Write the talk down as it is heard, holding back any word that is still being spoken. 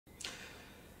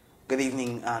Good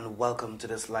evening and welcome to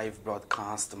this live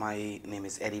broadcast. My name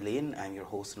is Eddie Lane. I'm your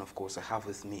host, and of course, I have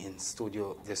with me in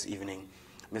studio this evening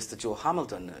Mr. Joe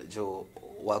Hamilton. Joe,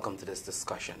 welcome to this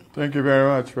discussion. Thank you very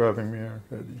much for having me here,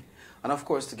 Eddie. And of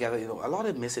course, together, a lot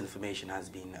of misinformation has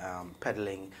been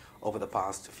peddling over the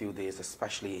past few days,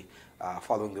 especially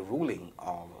following the ruling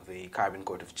of the Caribbean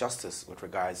Court of Justice with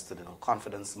regards to the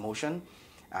confidence motion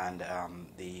and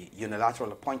the unilateral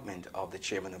appointment of the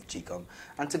chairman of GECOM.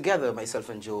 And together, myself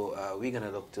and Joe, we're going to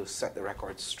look to set the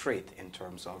record straight in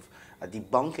terms of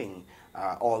debunking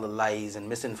all the lies and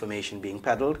misinformation being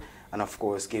peddled, and of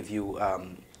course give you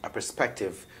a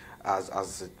perspective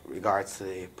as it regards to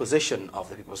the position of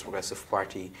the People's Progressive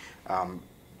Party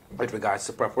with regards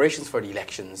to preparations for the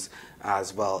elections,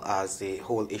 as well as the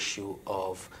whole issue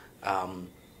of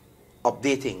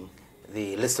updating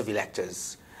the list of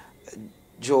electors.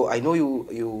 Joe, I know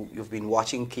you've been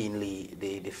watching keenly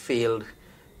the failed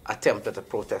attempt at a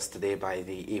protest today by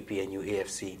the APNU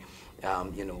AFC.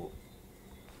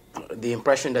 The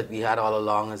impression that we had all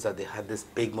along is that they had this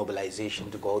big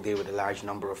mobilization to go there with a large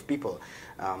number of people,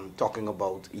 talking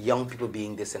about young people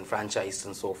being disenfranchised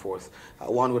and so forth.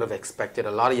 One would have expected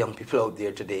a lot of young people out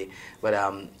there today, but I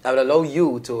would allow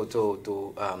you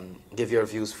to give your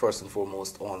views first and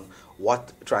foremost on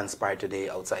what transpired today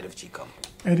outside of GECOM.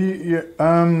 Eddie,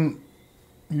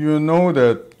 you know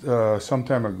that some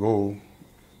time ago,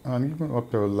 and even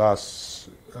up to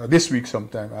this week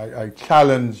sometime, I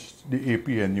challenged the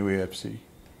APNU AFC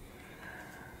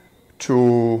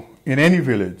to, in any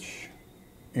village,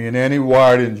 in any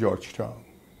ward in Georgetown,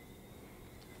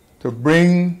 to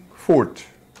bring forth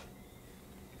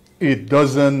a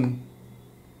dozen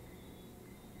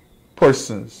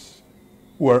persons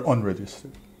who are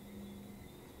unregistered.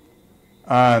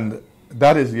 And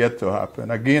that is yet to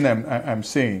happen. Again, I'm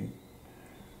saying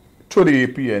to the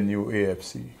APNU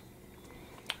AFC,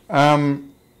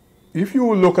 if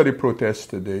you look at the protest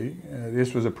today,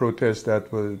 this was a protest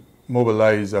that was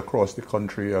mobilized across the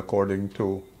country according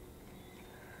to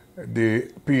the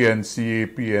PNC,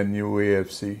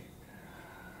 APNU,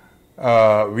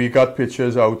 AFC. We got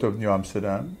pictures out of New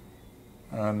Amsterdam,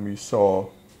 and we saw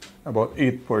about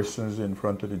 8 persons in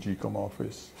front of the GECOM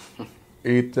office.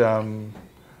 8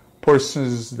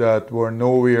 persons that were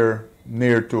nowhere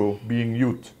near to being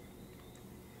youth.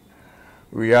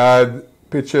 We had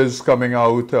pictures coming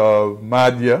out of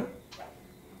Madhya.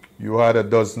 You had a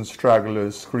dozen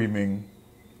stragglers screaming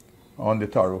on the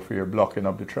thoroughfare, blocking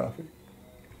up the traffic.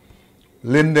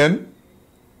 Linden,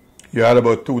 you had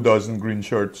about 2 dozen green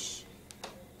shirts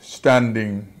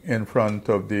standing in front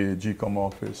of the GECOM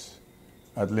office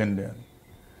at Linden.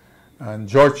 And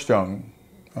Georgetown,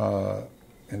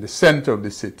 in the center of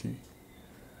the city,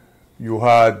 you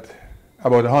had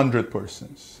about 100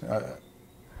 persons.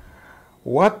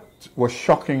 What was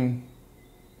shocking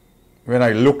when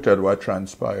I looked at what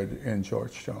transpired in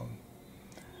Georgetown,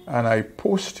 and I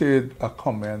posted a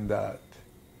comment that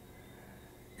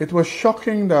it was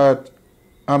shocking that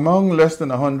among less than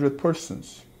 100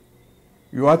 persons,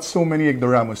 you had so many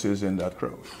ignoramuses in that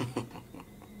crowd.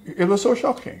 It was so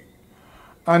shocking.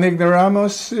 And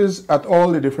ignoramuses at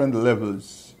all the different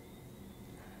levels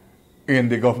in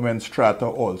the government strata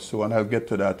also, and I'll get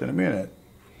to that in a minute.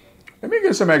 Let me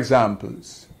give some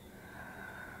examples.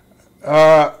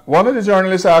 One of the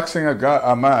journalists asking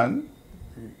a man,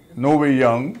 no way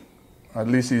young, at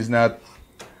least he's not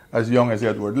as young as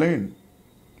Edward Lane.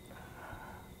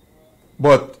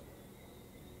 But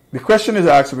the question is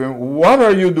asked of him, what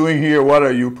are you doing here? What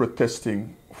are you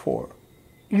protesting for?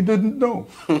 He didn't know.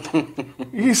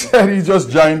 He said he just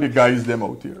joined the guys them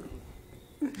out here.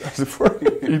 That's the first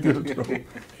thing. He didn't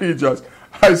know.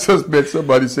 I suspect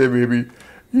somebody say maybe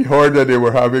he heard that they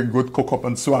were having good cook-up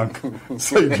and swank.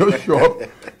 So he just showed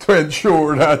up to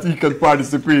ensure that he can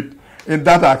participate in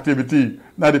that activity,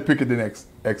 not the picketing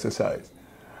exercise.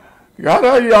 You had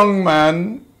a young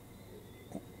man,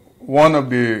 one of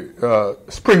the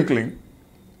sprinkling,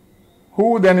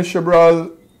 who Dennis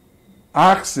Chabral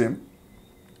asked him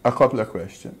a couple of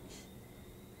questions.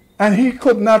 And he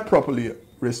could not properly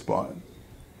respond.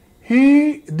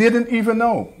 He didn't even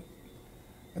know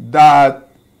that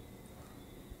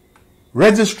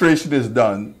registration is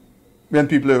done when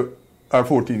people are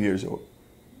 14 years old.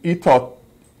 He thought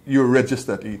you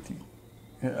registered at 18.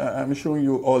 I'm showing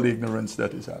you all the ignorance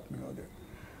that is happening out there.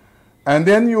 And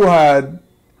then you had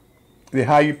the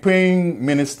high-paying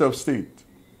Minister of State.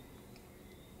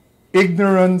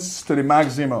 Ignorance to the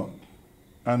maximum.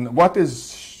 And what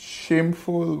is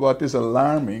shameful, what is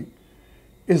alarming,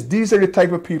 is these are the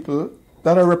type of people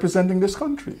that are representing this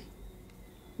country.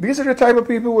 These are the type of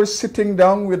people who are sitting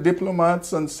down with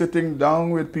diplomats and sitting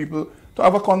down with people to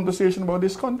have a conversation about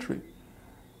this country.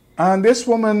 And this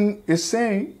woman is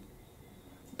saying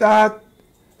that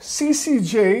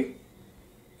CCJ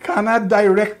cannot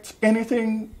direct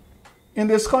anything in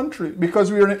this country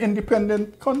because we are an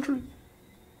independent country.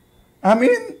 I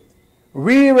mean,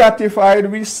 we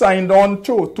ratified, we signed on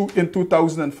to in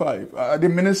 2005. The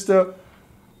minister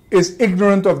is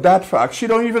ignorant of that fact. She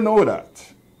don't even know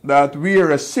that we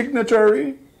are a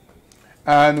signatory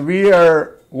and we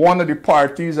are one of the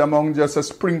parties among just a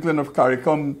sprinkling of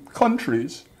CARICOM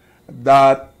countries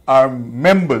that are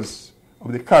members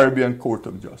of the Caribbean Court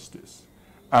of Justice.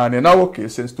 And in our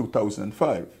case, since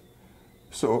 2005.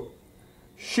 So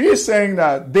she is saying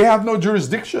that they have no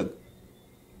jurisdiction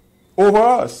over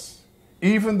us,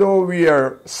 even though we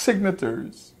are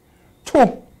signatories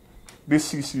to the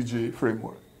CCJ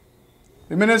framework.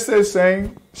 The minister is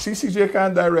saying CCJ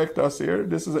can't direct us here.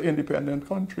 This is an independent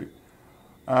country.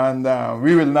 And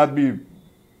we will not be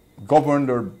governed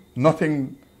or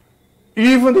nothing.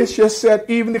 Even, it's just said,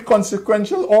 even the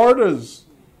consequential orders.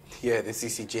 Yeah, the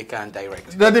CCJ can't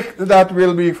direct. That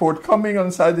will be forthcoming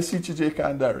inside the CCJ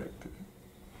can't direct.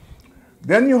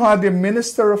 Then you had the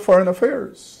Minister of Foreign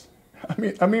Affairs.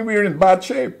 I mean, we're in bad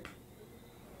shape.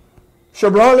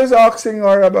 Cabral is asking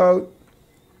her about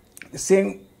the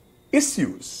same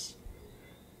issues.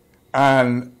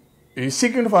 And he's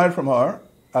seeking to find from her,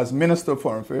 as Minister of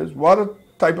Foreign Affairs,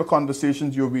 what type of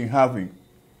conversations you've been having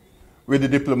with the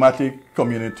diplomatic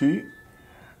community.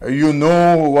 You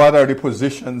know what are the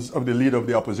positions of the leader of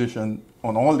the opposition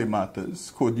on all the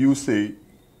matters. Could you say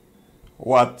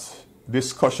what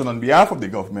discussion on behalf of the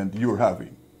government you're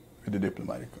having with the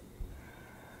diplomatic community?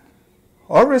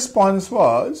 Our response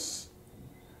was,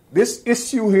 this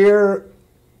issue here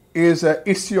is an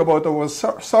issue about our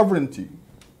sovereignty.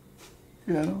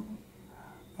 You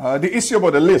know, the issue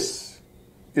about the list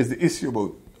is the issue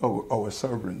about our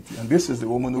sovereignty, and this is the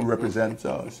woman who represents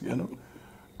us. You know,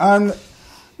 and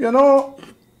you know,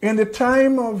 in the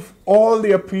time of all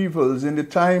the upheavals, in the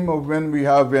time of when we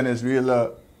have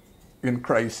Venezuela in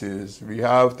crisis, we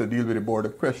have to deal with the border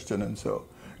question, and so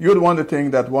you'd want to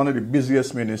think that one of the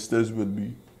busiest ministers would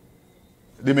be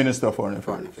the Minister of Foreign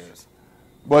Affairs.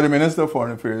 But the Minister of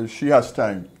Foreign Affairs, she has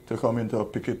time to come into a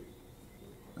picket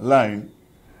line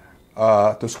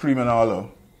to scream and holler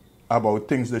about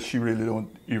things that she really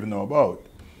don't even know about.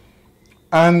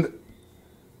 And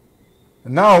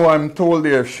now I'm told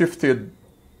they have shifted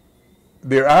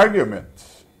their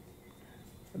arguments.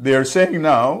 They're saying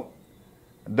now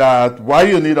that why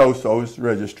you need house-to-house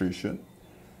registration,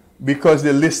 because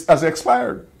the list has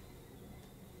expired.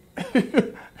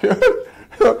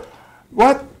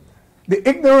 What? The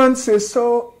ignorance is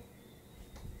so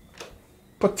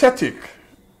pathetic,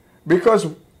 because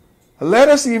let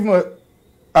us even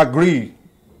agree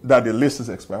that the list has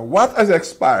expired. What has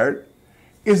expired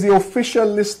is the official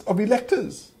list of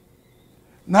electors,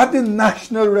 not the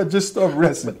National Register of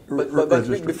Residents.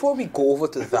 But before we go over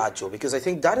to that, Joe, because I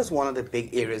think that is one of the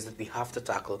big areas that we have to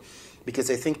tackle, because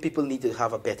I think people need to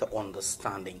have a better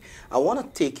understanding. I want to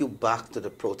take you back to the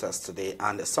protest today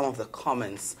and some of the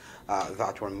comments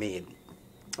that were made.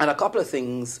 And a couple of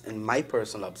things in my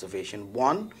personal observation.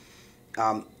 One,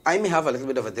 I may have a little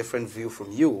bit of a different view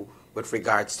from you with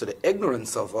regards to the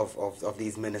ignorance of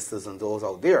these ministers and those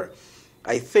out there.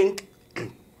 I think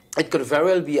it could very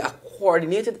well be a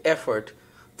coordinated effort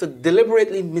to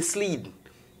deliberately mislead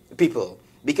people.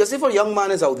 Because if a young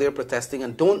man is out there protesting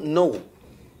and don't know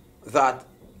that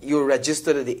you're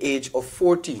registered at the age of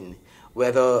 14,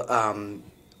 whether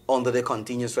under the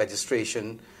continuous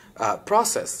registration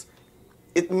process,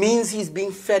 it means he's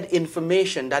being fed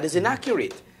information that is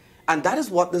inaccurate. And that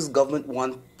is what this government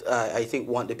want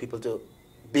the people to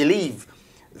believe,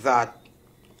 that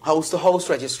house-to-house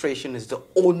registration is the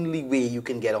only way you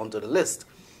can get onto the list.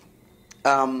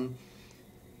 As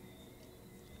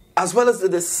well as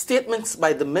the statements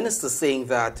by the minister saying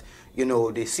that, you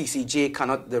know, the CCJ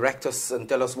cannot direct us and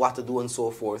tell us what to do and so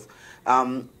forth.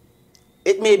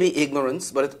 It may be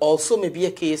ignorance, but it also may be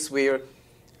a case where,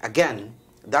 again,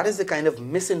 that is the kind of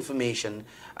misinformation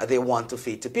they want to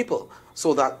feed to people,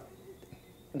 so that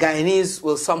Guyanese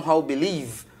will somehow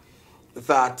believe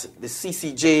that the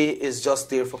CCJ is just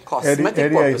there for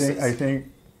cosmetic purposes. I think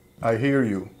I hear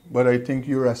you, but I think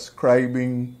you're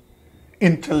ascribing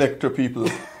intellect to people.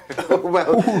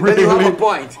 Well, then you have a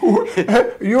point.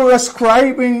 You're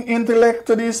ascribing intellect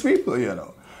to these people, you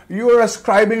know. You're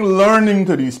ascribing learning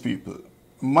to these people.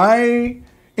 My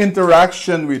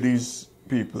interaction with these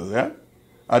people, at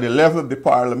the level of the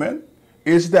parliament,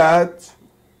 is that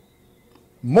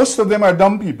most of them are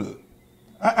dumb people.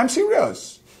 I'm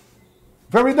serious.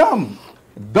 Very dumb.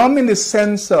 Dumb in the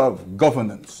sense of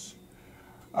governance.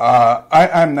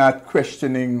 I'm not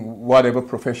questioning whatever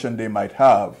profession they might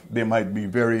have. They might be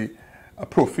very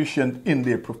proficient in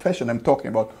their profession. I'm talking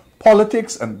about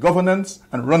politics and governance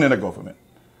and running a government.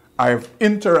 I've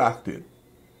interacted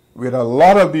with a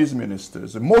lot of these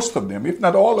ministers, most of them, if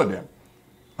not all of them,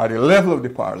 at the level of the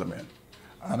parliament.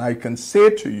 And I can say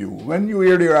to you, when you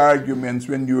hear their arguments,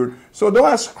 so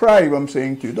don't ascribe, I'm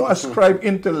saying to you, don't ascribe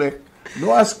intellect,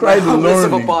 don't ascribe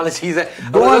learning, of apologies.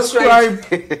 don't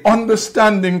ascribe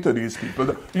understanding to these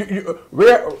people. You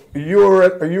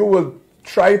will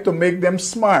try to make them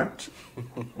smart,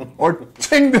 or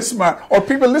think they're smart, or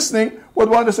people listening would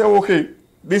want to say, okay,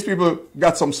 these people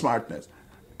got some smartness.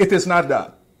 It is not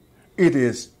that. It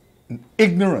is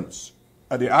ignorance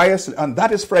at the highest, and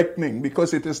that is frightening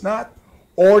because it is not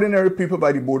ordinary people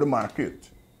by the border market.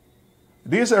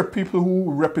 These are people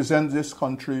who represent this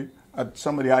country at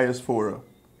some of the highest fora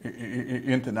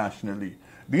internationally.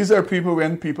 These are people,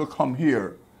 when people come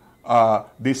here,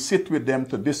 they sit with them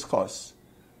to discuss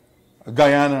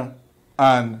Guyana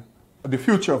and the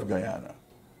future of Guyana.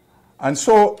 And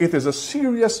so it is a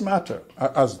serious matter.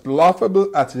 As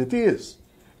laughable as it is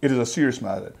a serious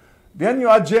matter. Then you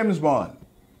have James Bond.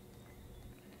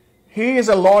 He is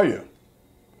a lawyer.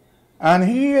 And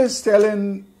he is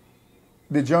telling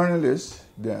the journalists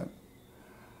then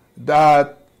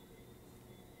that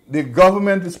the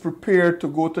government is prepared to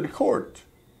go to the court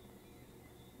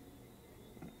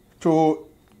to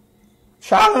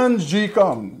challenge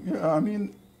GECOM. I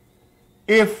mean,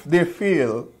 if they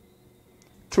fail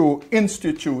to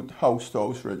institute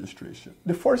house-to-house registration.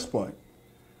 The first point,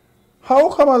 how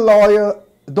come a lawyer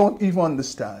don't even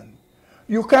understand?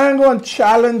 You can't go and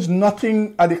challenge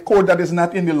nothing at the court that is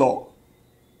not in the law.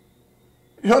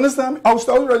 You understand?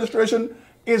 House-to-house registration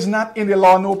is not in the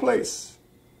law, no place.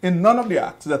 In none of the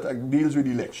acts that deals with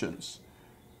elections.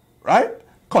 Right?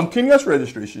 Continuous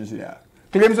registration is in the act.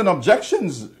 Claims and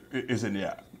objections is in the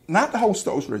act. Not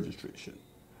house-to-house registration.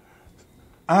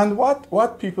 And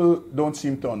what people don't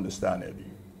seem to understand, Eddie,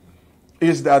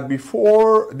 is that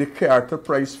before the Carter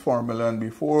Price formula and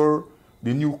before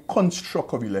the new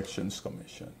construct of elections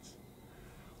commissions,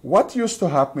 what used to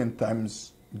happen in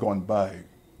times gone by,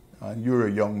 and you're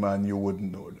a young man, you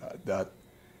wouldn't know that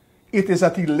it is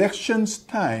at elections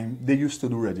time they used to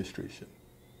do registration.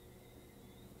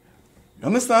 You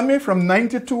understand me? From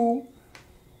 92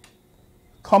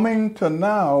 coming to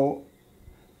now,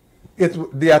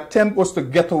 the attempt was to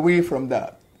get away from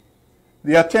that.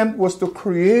 The attempt was to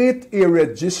create a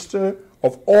register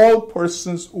of all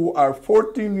persons who are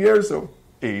 14 years of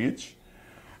age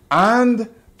and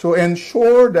to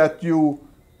ensure that you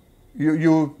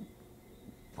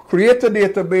create a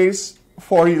database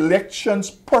for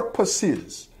elections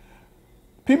purposes.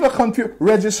 People are confused.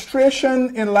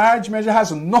 Registration in large measure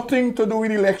has nothing to do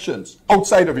with elections,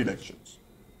 outside of elections.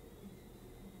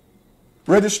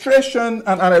 Registration,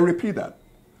 and I repeat that,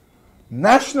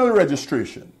 national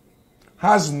registration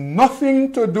has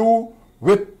nothing to do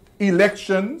with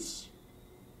elections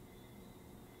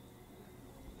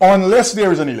unless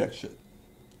there is an election.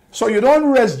 So you don't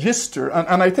register,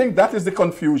 and I think that is the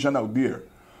confusion out there,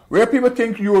 where people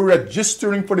think you're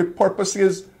registering for the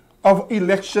purposes of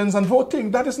elections and voting.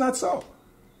 That is not so.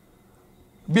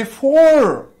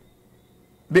 Before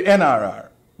the NRR,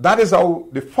 that is how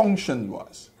the function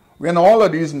was. When all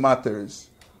of these matters,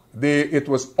 it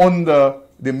was under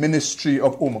the Ministry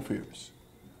of Home Affairs.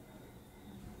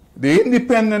 The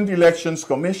independent elections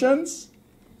commissions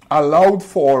allowed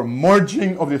for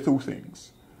merging of the two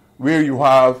things, where you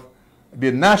have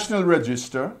the National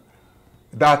Register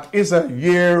that is a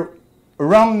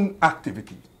year-round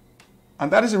activity.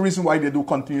 And that is the reason why they do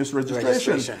continuous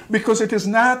registration. Because it is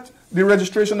not, the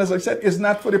registration, as I said, is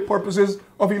not for the purposes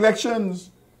of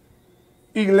elections.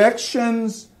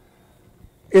 Elections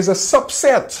is a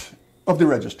subset of the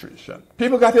registration.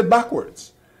 People got it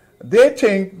backwards. They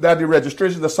think that the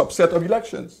registration is a subset of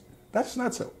elections. That's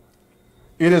not so.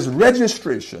 It is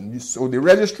registration, so the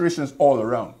registration is all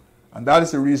around. And that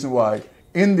is the reason why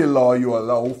in the law you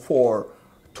allow for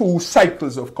 2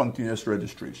 cycles of continuous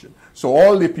registration. So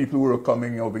all the people who are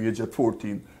coming of age at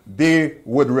 14, they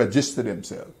would register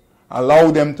themselves,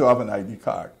 allow them to have an ID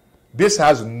card. This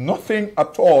has nothing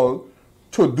at all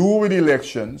to do with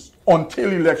elections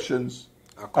until elections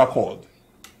are called.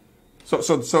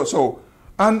 So,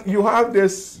 and you have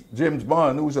this James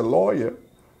Bond, who's a lawyer,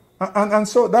 and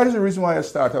so that is the reason why I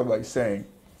started by saying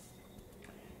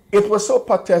it was so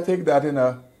pathetic that in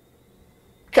a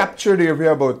captured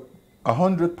area about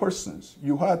 100 persons,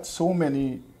 you had so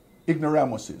many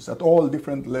ignoramuses at all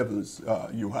different levels.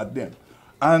 You had them,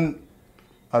 and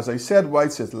as I said, why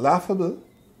it's laughable,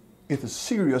 it is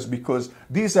serious because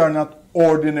these are not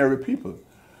ordinary people.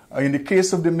 In the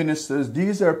case of the ministers,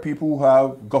 these are people who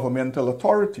have governmental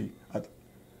authority.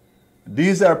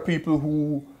 These are people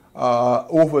who,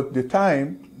 over the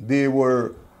time, they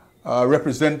were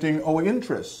representing our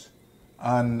interests.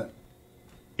 And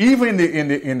even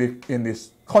in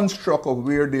this construct of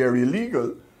where they are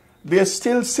illegal, they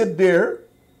still sit there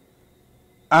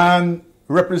and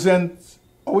represent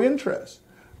our interests.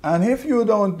 And if you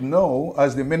don't know,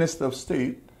 as the Minister of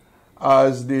State,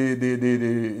 as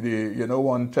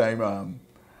one time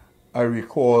I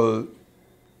recall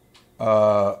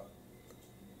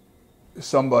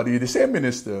somebody, the same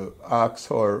minister, asked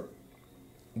her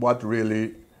what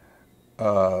really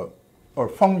her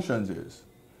functions is.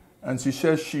 And she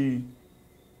says she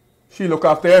look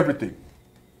after everything.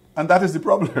 And that is the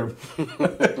problem.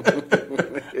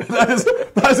 that is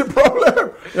the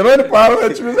problem. In the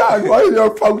parliament, she was asked, what is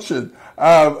your function?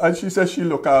 And she says she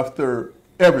look after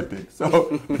everything.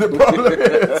 So the problem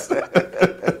is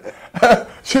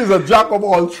she's a jack of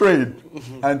all trades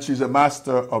and she's a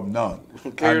master of none.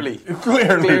 Clearly.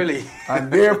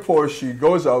 And therefore she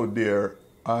goes out there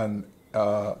and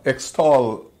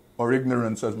extol her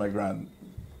ignorance, as my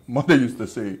grandmother used to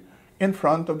say, in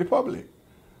front of the public.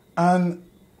 And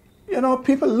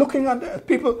people looking at that,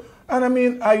 and I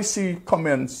mean, I see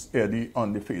comments, Eddie,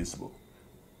 on the Facebook.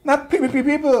 Not PPP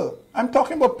people. I'm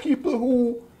talking about people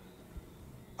who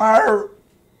are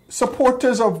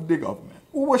supporters of the government,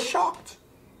 who were shocked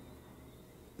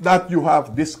that you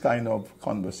have this kind of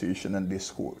conversation and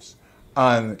discourse.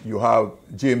 And you have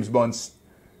James Bond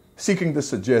seeking to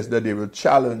suggest that they will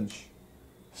challenge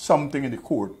something in the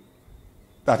court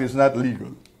that is not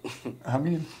legal. I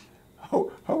mean,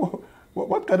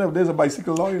 what kind of, there's a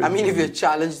bicycle lawyer? I mean, if you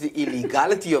challenge the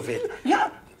illegality of it. Yeah.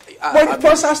 But it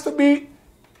first has to be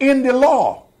in the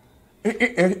law.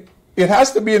 It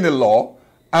has to be in the law,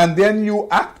 and then you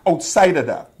act outside of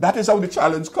that. That is how the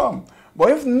challenge comes.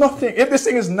 But if this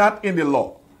thing is not in the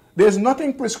law, there's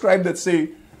nothing prescribed that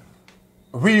say,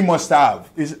 we must have.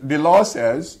 The law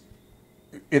says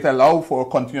it allows for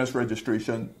continuous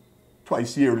registration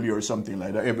twice yearly or something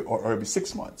like that, or every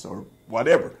 6 months or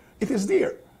whatever. It is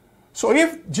there. So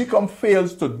if GCOM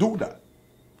fails to do that,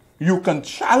 you can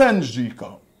challenge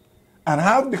GCOM and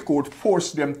have the court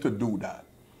force them to do that.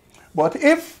 But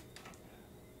if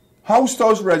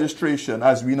house-to-house registration,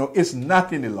 as we know, is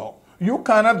not in the law, you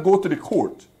cannot go to the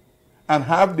court and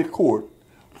have the court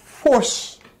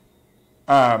force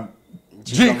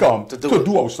GCOM to do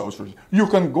house-to-house registration. You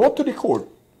can go to the court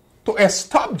to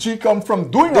stop GCOM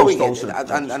from doing house-to-house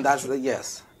registration. And that's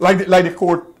yes. Like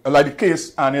the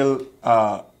case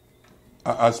Anil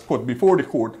has put before the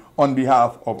court on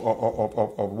behalf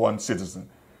of one citizen.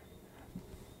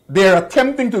 They're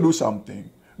attempting to do something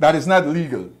that is not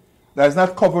legal, that is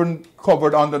not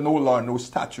covered under no law, no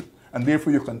statute, and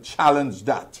therefore you can challenge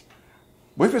that.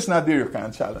 But if it's not there, you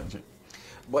can't challenge it.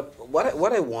 But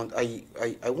what I want,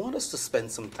 I want us to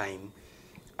spend some time,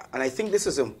 and I think this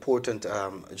is important,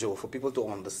 Joe, for people to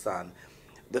understand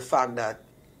the fact that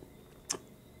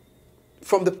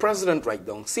from the president right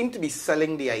down, seem to be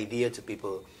selling the idea to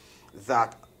people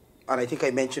that, and I think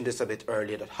I mentioned this a bit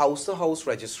earlier, that house-to-house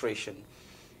registration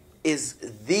is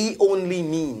the only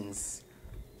means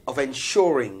of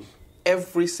ensuring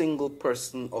every single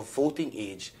person of voting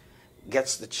age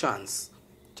gets the chance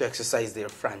to exercise their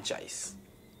franchise.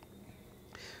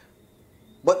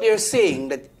 But they're saying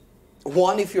that,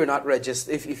 one, if you're not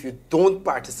registered, if you don't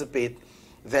participate,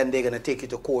 then they're going to take you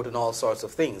to court and all sorts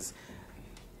of things.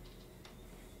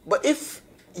 But if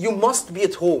you must be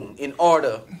at home in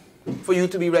order for you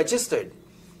to be registered,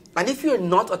 and if you're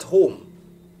not at home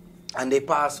and they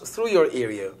pass through your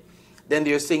area, then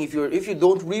they're saying if you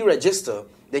don't re-register,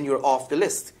 then you're off the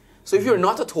list. So if you're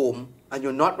not at home and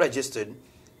you're not registered,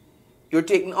 you're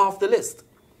taken off the list.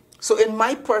 So in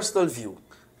my personal view,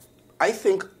 I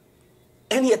think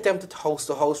any attempt at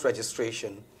house-to-house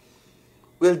registration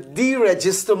will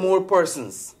deregister more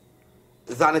persons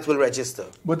than it will register.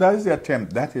 But that is the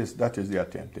attempt. That is the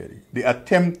attempt, Eddie. The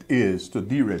attempt is to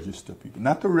deregister people,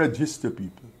 not to register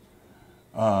people.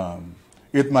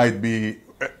 It might be,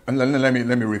 and let me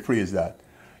rephrase that.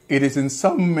 It is in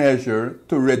some measure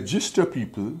to register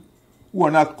people who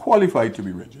are not qualified to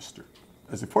be registered.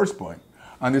 That's the first point.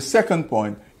 And the second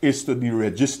point is to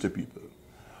deregister people.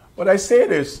 But I say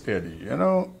this, Eddie,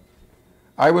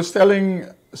 I was telling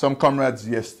some comrades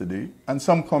yesterday, and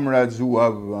some comrades who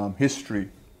have history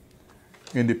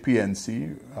in the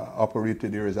PNC,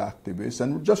 operated there as activists,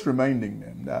 and just reminding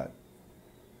them that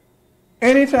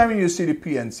anytime you see the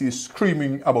PNC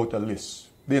screaming about a list,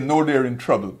 they know they're in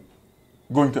trouble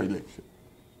going to election.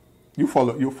 You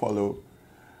follow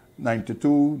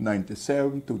 92,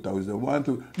 97,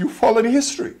 2001. You follow the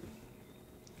history.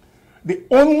 The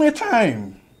only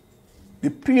time the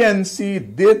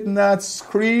PNC did not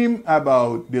scream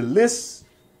about the list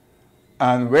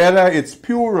and whether it's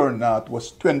pure or not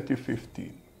was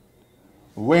 2015,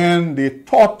 when they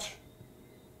thought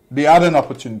they had an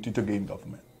opportunity to gain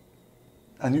government.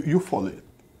 And you follow it.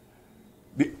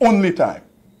 The only time.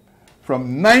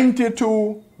 From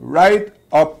 92 right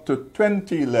up to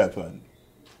 2011,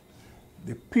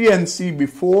 the PNC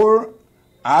before,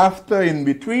 after, in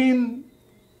between,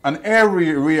 and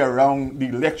every way around the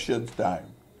election time,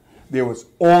 there was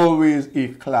always a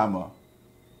clamor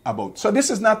about. So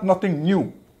this is nothing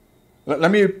new.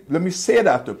 Let me say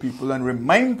that to people and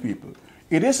remind people.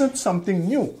 It isn't something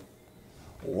new.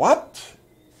 What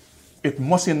it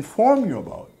must inform you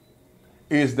about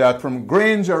is that from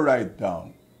Granger right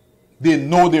down, they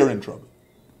know they're in trouble.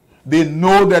 They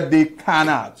know that they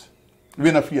cannot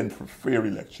win a fair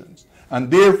elections. And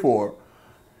therefore,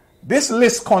 this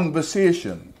list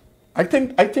conversation, I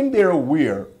think they're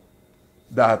aware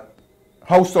that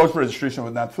House registration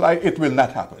will not fly. It will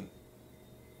not happen.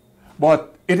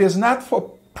 But it is not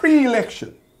for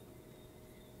pre-election.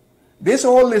 This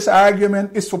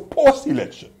argument is for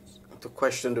post-elections. To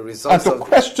question the results. And to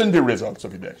question the results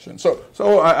of elections.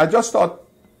 So I just thought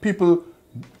people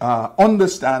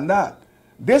understand that.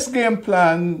 This game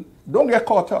plan, don't get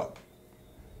caught up.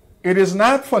 It is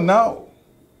not for now.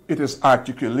 It is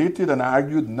articulated and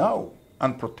argued now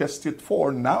and protested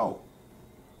for now.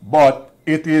 But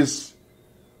it is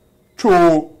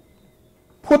to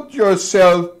put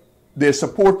yourself, the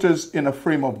supporters, in a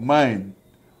frame of mind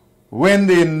when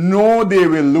they know they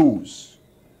will lose,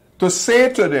 to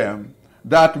say to them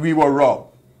that we were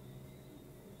robbed.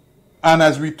 And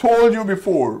as we told you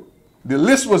before, the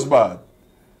list was bad,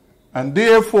 and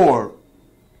therefore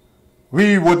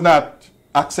we would not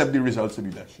accept the results of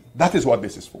the election. That is what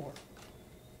this is for.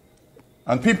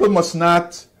 And people must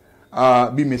not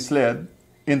be misled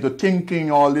into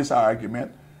thinking all this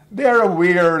argument. They're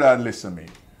aware that, listen to me,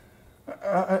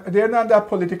 they're not that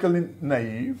politically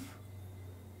naive.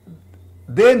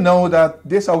 They know that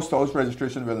this house-to-house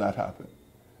registration will not happen.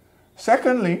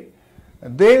 Secondly,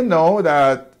 they know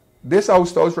that this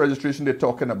house-to-house registration they're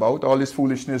talking about, all this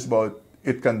foolishness about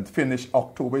it can finish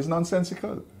October, is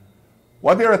nonsensical.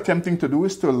 What they're attempting to do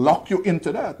is to lock you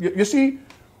into that. You see,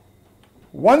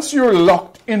 once you're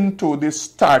locked into this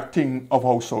starting of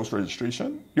house-to-house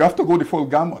registration, you have to go the full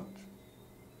gamut.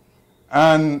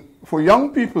 And for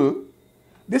young people,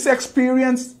 this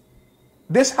experience,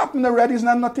 this happened already, is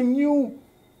not nothing new.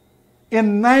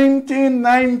 In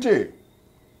 1990,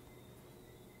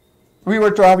 we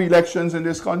were to have elections in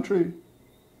this country.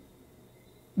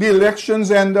 The elections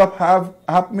end up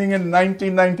happening in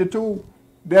 1992.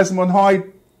 Desmond Hoyt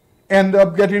ended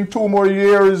up getting 2 more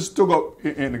years to go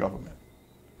in the government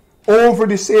over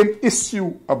the same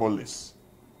issue about this.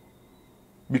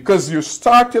 Because you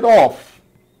started off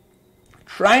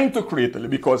trying to create a list,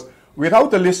 because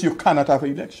without a list you cannot have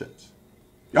elections.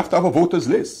 You have to have a voters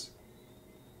list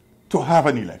to have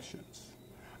an elections.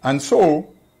 And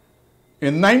so,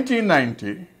 in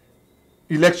 1990,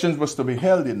 elections was to be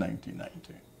held in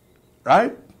 1990,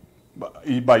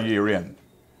 right? By year end.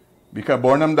 Because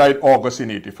Burnham died August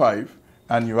in 85,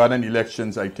 and you had an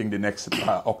elections, I think, the next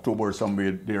October or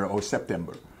somewhere there, or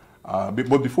September.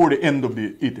 But before the end of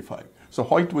the 85. So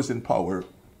Hoyt was in power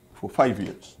for 5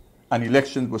 years, and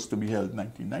elections was to be held in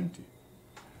 1990.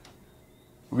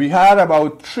 We had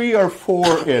about 3 or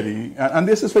 4, Eddie, and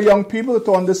this is for young people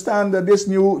to understand that this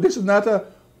is not a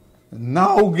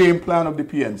now game plan of the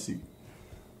PNC.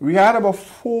 We had about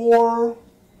 4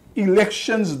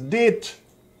 elections date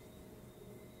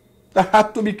that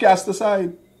had to be cast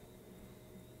aside.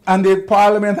 And the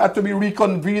parliament had to be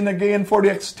reconvened again for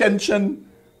the extension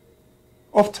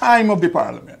of time of the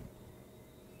parliament.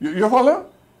 You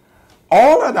follow?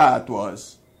 All of that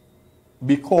was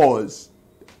because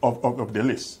of the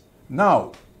list.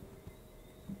 Now,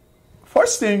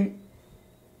 first thing,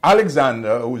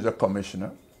 Alexander, who is a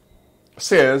commissioner,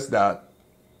 says that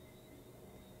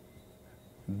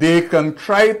they can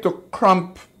try to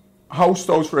cramp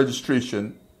house-to-house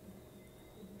registration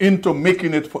into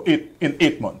making it in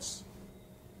 8 months.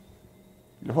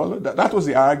 You follow? That was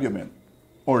the argument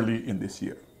early in this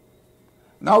year.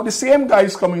 Now the same guy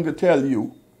is coming to tell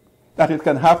you that it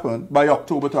can happen by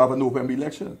October to have a November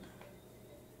election.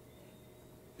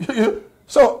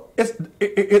 So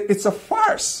it's a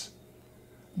farce.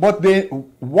 But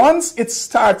once it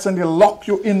starts and they lock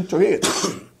you into it,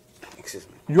 excuse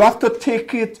me, you have to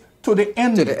take it to the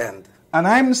end. To the end. And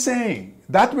I'm saying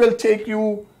that will take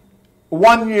you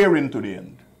 1 year into the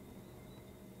end.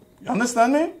 You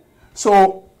understand me?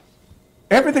 So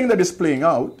everything that is playing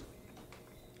out,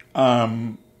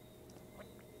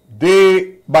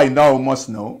 they by now must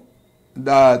know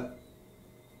that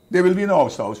there will be no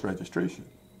house-to-house registration.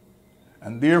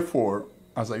 And therefore,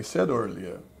 as I said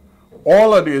earlier,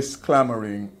 all of this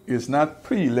clamoring is not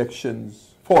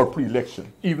pre-elections for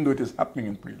pre-election, even though it is happening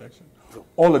in pre-election.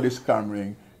 All of this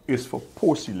clamoring is for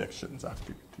post-elections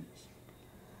activities.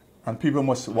 And people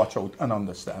must watch out and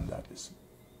understand that.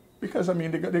 Because, I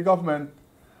mean, the government,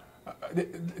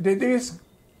 these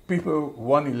people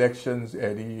won elections,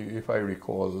 Eddie, if I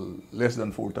recall, less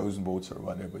than 4,000 votes or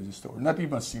whatever is the story. Not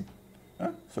even a seat,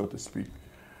 so to speak.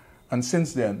 And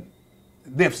since then,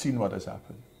 they've seen what has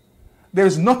happened.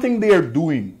 There's nothing they're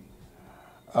doing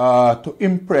to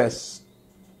impress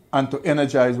and to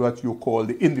energize what you call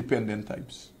the independent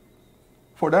types.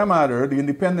 For that matter, the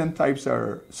independent types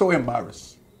are so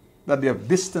embarrassed that they have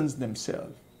distanced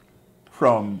themselves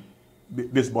from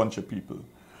this bunch of people.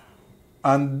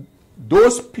 And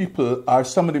those people are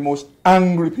some of the most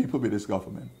angry people with this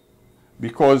government,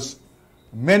 because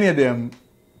many of them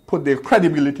put their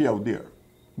credibility out there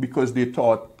because they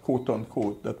thought, quote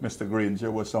unquote, that Mr. Granger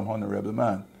was some honorable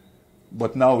man.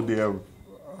 But now they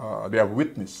have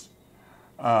witnessed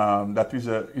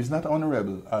that he's not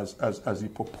honorable as he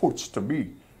purports to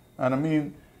be. And I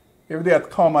mean, if they had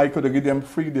come, I could have given them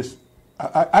free this.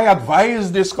 I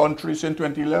advised this country since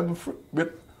 2011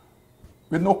 with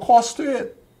no cost to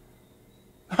it.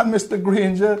 And Mr.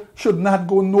 Granger should not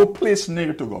go no place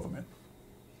near to government.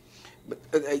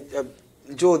 But,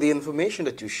 Joe, the information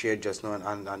that you shared just now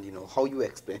and you know how you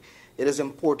explain it is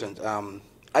important.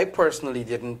 I personally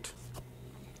didn't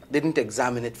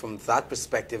examine it from that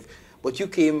perspective, but you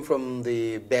came from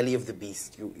the belly of the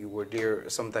beast. You were there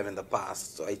sometime in the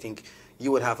past, so I think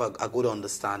you would have a good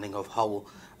understanding of how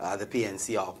the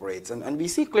PNC operates. And we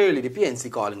see clearly the PNC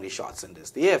calling the shots in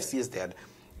this. The AFC is dead.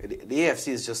 The AFC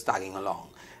is just tagging along.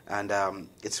 And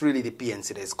it's really the PNC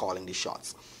that is calling the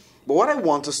shots. But what I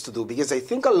want us to do, because I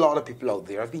think a lot of people out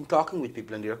there, I've been talking with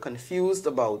people and they're confused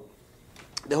about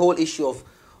the whole issue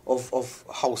of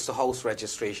house-to-house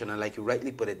registration. And like you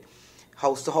rightly put it,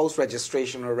 house-to-house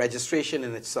registration or registration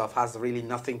in itself has really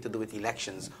nothing to do with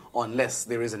elections unless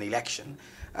there is an election.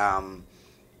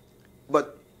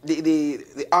 But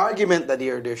the argument that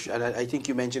they're and I think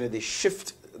you mentioned it, they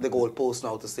shift the goalpost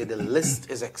now to say the list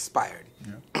is expired.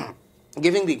 Yeah.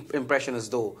 Giving the impression as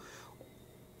though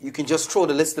you can just throw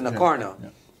the list in a corner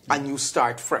and you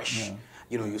start fresh. Yeah.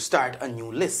 You know, you start a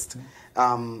new list.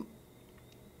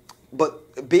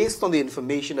 But based on the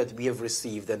information that we have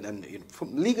received and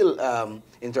from legal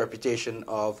interpretation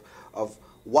of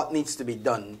what needs to be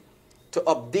done to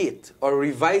update or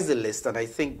revise the list, and I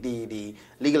think the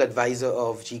legal advisor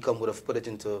of GCOM would have put it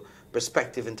into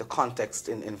perspective, into context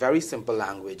in very simple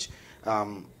language,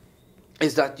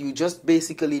 is that you just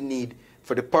basically need,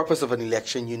 for the purpose of an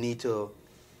election, you need to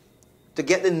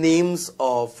get the names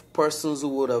of persons who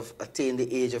would have attained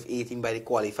the age of 18 by the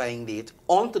qualifying date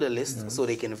onto the list so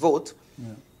they can vote,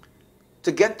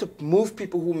 to get to move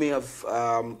people who may have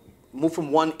moved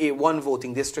from one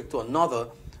voting district to another,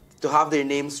 to have their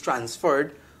names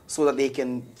transferred so that they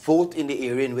can vote in the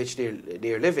area in which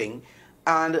they're living,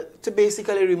 and to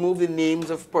basically remove the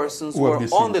names of persons who are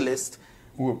on the list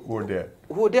who are dead.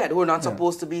 Who are dead, who are not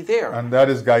supposed to be there. And that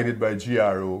is guided by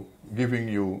GRO, giving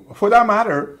you, for that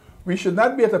matter, we should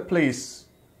not be at a place,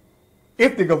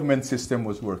 if the government system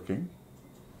was working,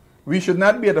 we should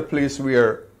not be at a place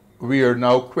where we are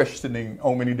now questioning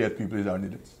how many dead people is on the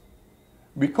list.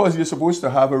 Because you're supposed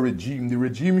to have a regime. The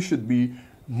regime should be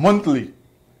monthly.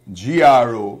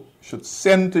 GRO should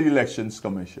send to the Elections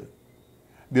Commission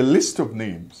the list of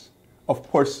names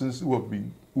of persons who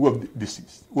have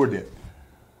deceased, who are dead.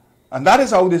 And that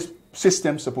is how this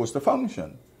system is supposed to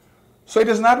function. So it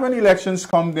is not when elections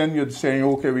come, then you're saying,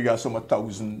 okay, we got some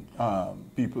 1,000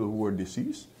 people who were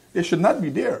deceased. They should not be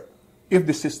there. If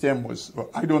the system was,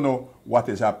 I don't know what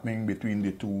is happening between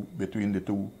the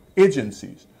two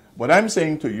agencies. But I'm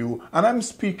saying to you, and I'm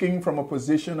speaking from a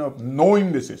position of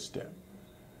knowing the system,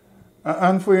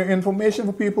 and for your information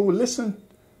for people who listen,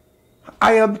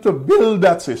 I helped to build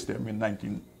that system in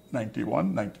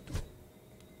 1991, 92.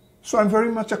 So I'm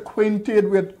very much acquainted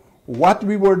with what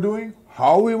we were doing,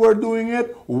 how we were doing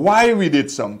it, why we did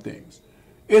some things.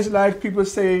 It's like people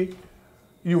say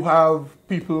you have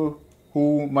people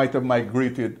who might have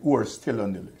migrated who are still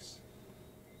on the list.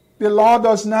 The law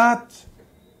does not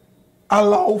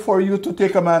allow for you to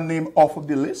take a man's name off of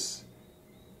the list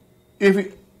if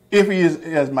he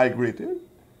has migrated.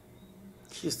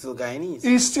 He's still Guyanese.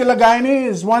 He's still a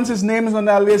Guyanese. Once his name is on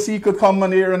that list, he could come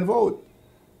on here and vote.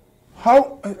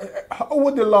 How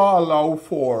would the law allow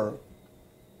for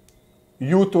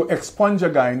you to expunge a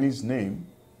Guyanese name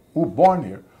who born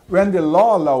here when the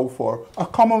law allow for a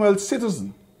Commonwealth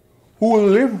citizen who will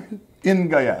live in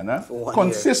Guyana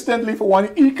consistently for 1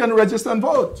 year, he can register and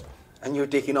vote. And you're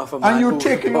taking off a man. And you're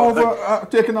taking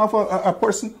off a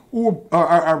person who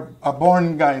are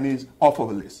born Guyanese off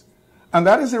of a list. And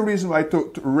that is the reason why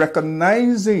to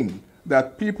recognizing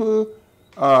that people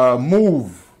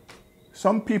move.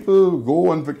 Some people go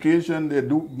on vacation, they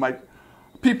do,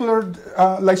 people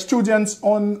are like students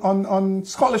on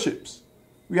scholarships.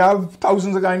 We have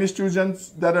thousands of Guyanese students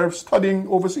that are studying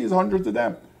overseas, hundreds of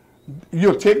them.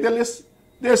 You take the list,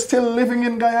 they're still living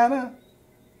in Guyana.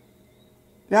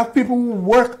 You have people who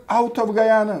work out of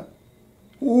Guyana,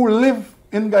 who live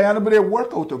in Guyana, but they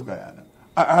work out of Guyana.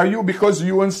 Are you, because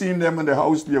you weren't seeing them in the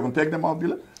house, you're going to take them off the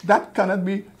list? That cannot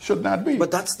be, should not be.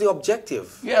 But that's the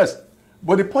objective. Yes.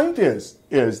 But the point is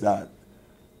that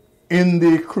in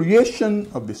the creation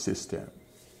of the system,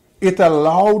 it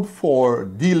allowed for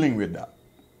dealing with that.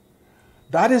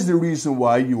 That is the reason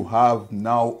why you have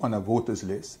now on a voters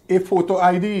list a photo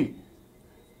ID.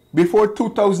 Before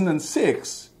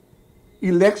 2006,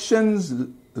 elections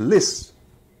lists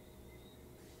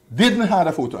didn't have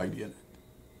a photo ID in it.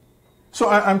 So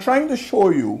I'm trying to show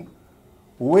you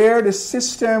where the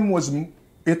system was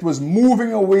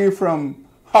moving away from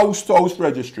house-to-house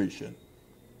registration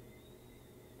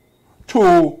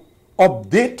to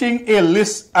updating a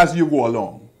list as you go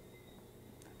along.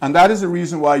 And that is the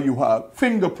reason why you have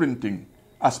fingerprinting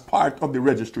as part of the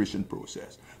registration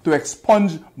process, to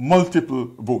expunge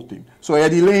multiple voting. So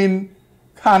Eddie Lane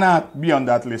cannot be on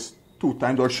that list 2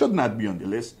 times, or should not be on the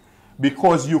list,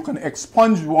 because you can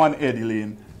expunge one Eddie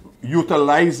Lane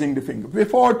utilizing the finger.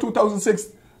 Before 2006,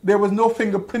 there was no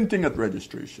fingerprinting at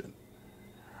registration.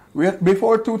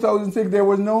 Before 2006, there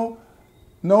was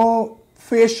no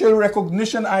facial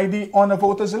recognition ID on a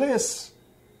voter's list.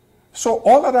 So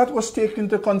all of that was taken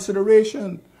into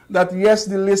consideration, that yes,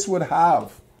 the list would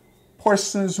have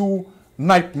persons who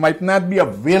might not be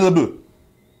available.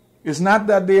 It's not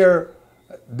that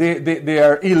they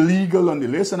are illegal on the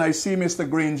list. And I see Mr.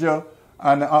 Granger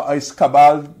and his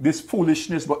cabal, this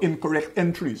foolishness about incorrect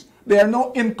entries. There are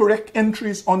no incorrect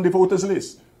entries on the voters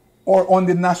list or on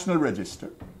the National Register.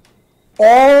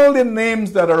 All the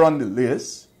names that are on the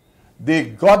list, they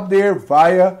got there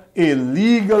via a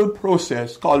legal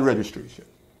process called registration.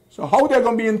 So how they're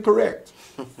going to be incorrect?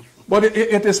 But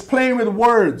it is playing with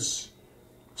words.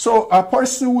 So a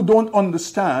person who don't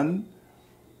understand,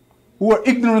 who are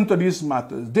ignorant of these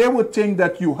matters, they would think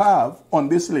that you have on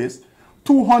this list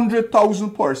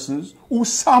 200,000 persons who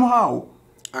somehow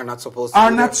are not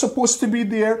supposed to be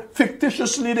there.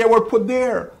 Fictitiously, they were put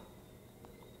there.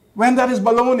 When that is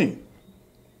baloney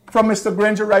from Mr.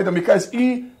 Granger Ryder, because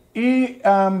he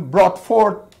brought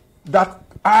forth that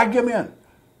argument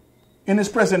in his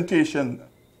presentation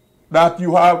that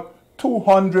you have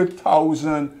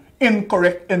 200,000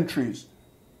 incorrect entries.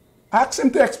 Ask him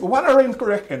to explain, what are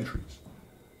incorrect entries?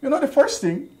 You know, the first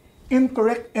thing,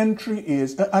 incorrect entry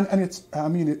is, and it's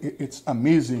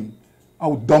amazing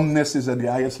how dumbness is at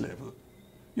the highest level.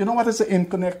 You know what is an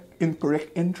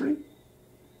incorrect entry?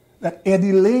 That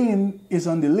Eddie Lane is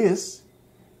on the list.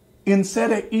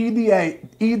 Instead of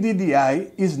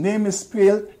EDDI, his name is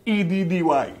spelled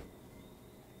EDDY.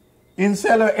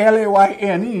 Instead of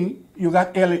LAYNE, you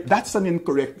got LA. That's an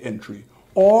incorrect entry.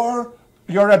 Or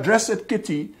your address at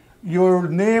Kitty, your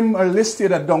name are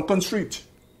listed at Duncan Street.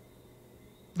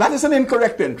 That is an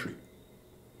incorrect entry.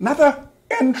 Not an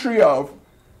entry of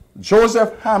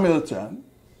Joseph Hamilton,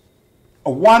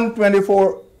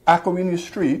 124 Akawini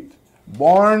Street,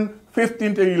 born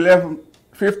 15th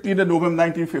of November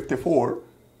 1954.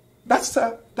 That's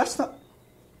not,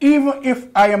 even if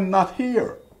I am not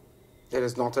here. It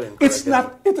is not an incorrect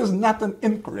entry. It is not an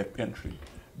incorrect entry.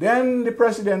 Then the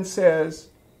president says,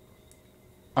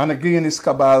 and again his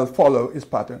cabal follow his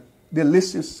pattern, the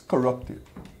list is corrupted.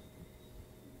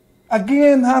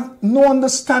 Again, have no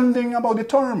understanding about the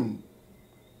term.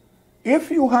 If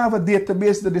you have a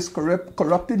database that is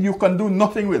corrupted, you can do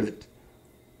nothing with it.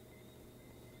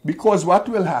 Because what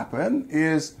will happen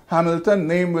is Hamilton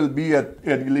name will be at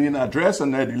Eddie Lane address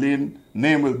and Eddie Lane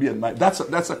name will be at my... That's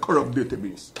a corrupt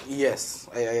database. Yes,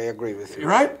 I agree with you.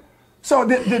 Right? So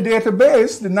the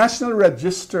database, the National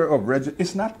Register of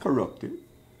is not corrupted.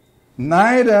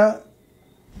 Neither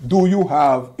do you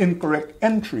have incorrect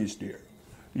entries there.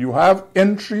 You have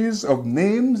entries of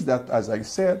names that, as I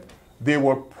said, they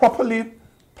were properly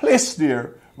placed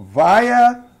there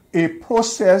via a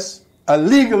process a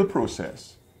legal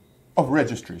process of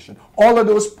registration. All of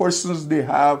those persons, they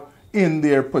have in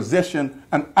their possession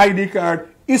an ID card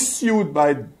issued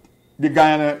by the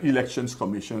Guyana Elections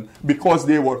Commission because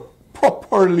they were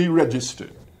properly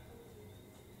registered.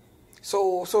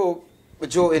 So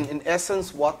Joe, in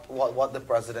essence, what the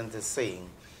president is saying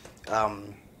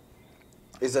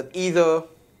is that either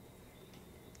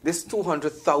this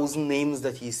 200,000 names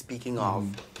that he's speaking of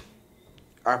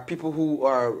are people who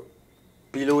are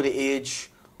below the age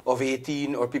of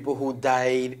 18 or people who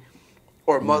died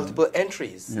or multiple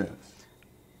entries. Yes.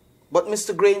 But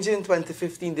Mr. Granger in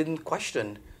 2015 didn't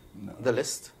question the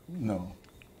list. No.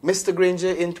 Mr.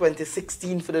 Granger in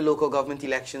 2016 for the local government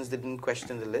elections didn't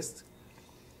question the list.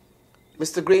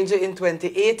 Mr. Granger in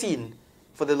 2018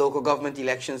 for the local government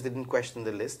elections didn't question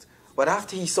the list. But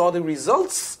after he saw the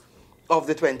results of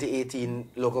the 2018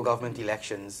 local government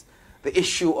elections, the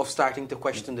issue of starting to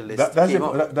question the list came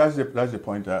up. That's the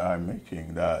point that I'm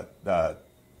making, that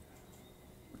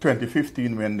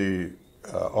 2015, when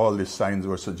all the signs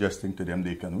were suggesting to them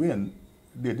they can win,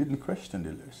 they didn't question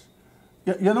the list.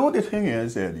 You know the thing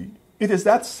is, Eddie, it is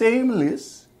that same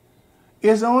list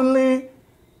is only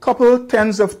couple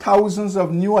tens of thousands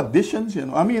of new additions, you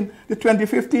know. I mean, the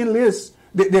 2015 list,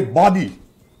 the body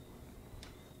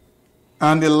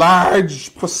and the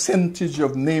large percentage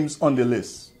of names on the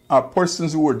list are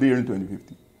persons who were there in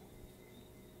 2015.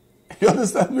 You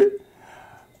understand me?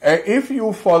 If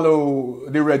you follow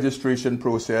the registration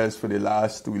process for the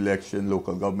last two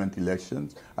local government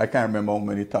elections, I can't remember how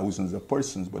many thousands of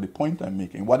persons, but the point I'm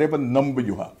making, whatever number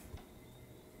you have,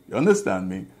 you understand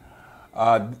me?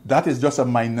 That is just a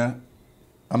minute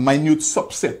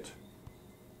subset.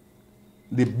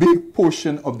 The big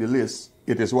portion of the list,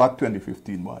 it is what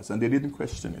 2015 was, and they didn't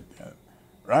question it,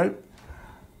 right?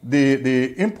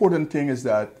 The important thing is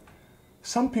that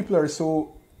some people are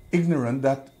so ignorant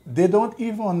that they don't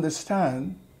even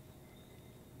understand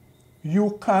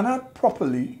you cannot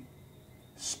properly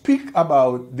speak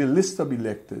about the list of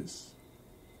electors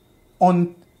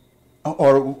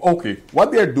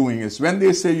what they're doing is when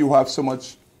they say you have so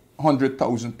much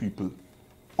 100,000 people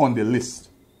on the list,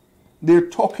 they're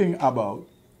talking about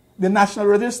the National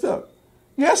Register.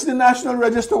 Yes, the National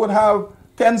Register would have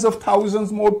tens of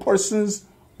thousands more persons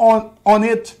on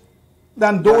it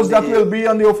than those that will be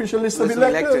on the official list of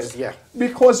electors. Yeah.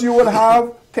 Because you will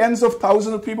have tens of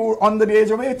thousands of people under the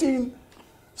age of 18.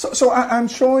 So I'm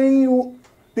showing you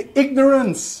the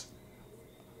ignorance.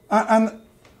 And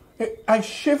I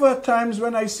shiver at times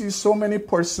when I see so many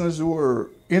persons who are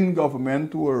in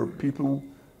government, who are people who are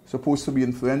supposed to be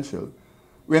influential.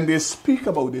 When they speak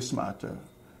about this matter,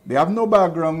 they have no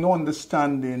background, no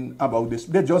understanding about this.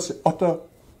 They just utter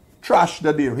trash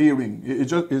that they're hearing.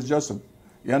 It's just,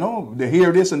 you know, they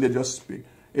hear this and they just speak.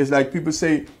 It's like people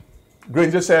say,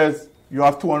 Granger says, you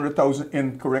have 200,000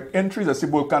 incorrect entries. I say,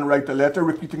 well, can write a letter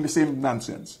repeating the same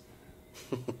nonsense.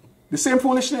 The same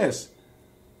foolishness.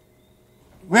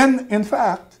 When, in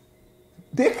fact,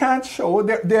 they can't show,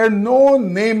 there are no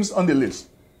names on the list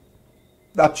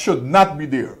that should not be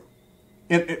there.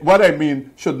 What I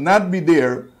mean, should not be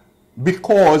there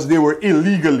because they were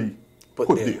illegally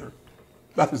put there.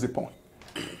 That is the point.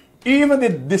 Even the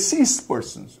deceased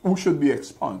persons who should be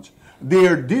expunged, they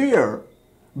are there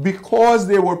because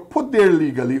they were put there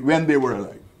legally when they were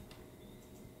alive.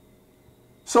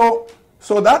 So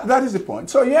that is the point.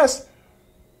 So yes,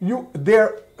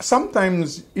 there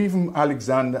sometimes even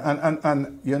Alexander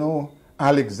and you know,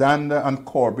 Alexander and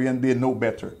Corbyn, they know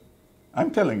better.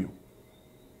 I'm telling you.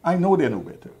 I know they know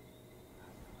better.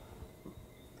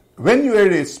 When you hear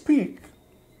they speak,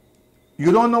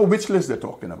 you don't know which list they're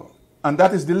talking about. And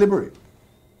that is deliberate.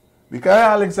 Because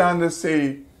Alexander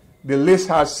say the list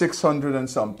has 600 and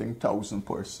something thousand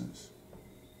persons.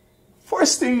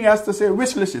 First thing he has to say,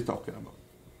 which list you're talking about.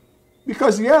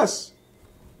 Because yes,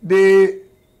 the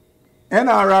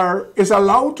NRR is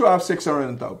allowed to have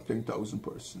 600,000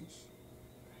 persons.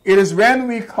 It is when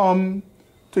we come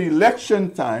to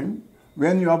election time,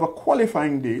 when you have a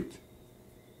qualifying date,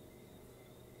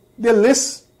 the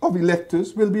list of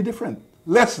electors will be different.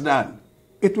 Less than.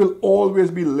 It will always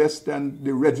be less than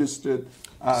the registered.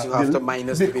 So you have to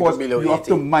minus the people below 18. You have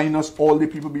to minus all the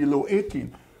people below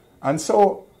 18. And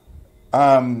so,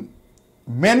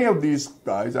 many of these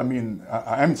guys, I mean,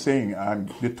 I'm saying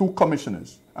the two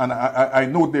commissioners, and I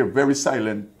know they're very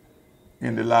silent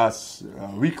in the last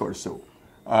week or so.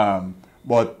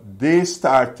 But they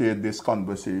started this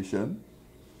conversation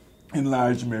in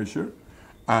large measure,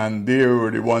 and they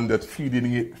were the one that feed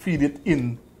it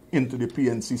into the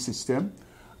PNC system,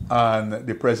 and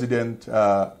the president,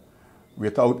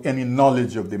 without any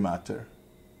knowledge of the matter,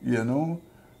 you know,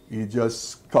 he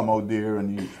just come out there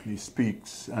and he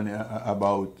speaks and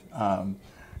about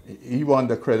he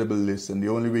want a credible list, and the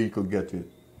only way he could get it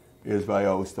is via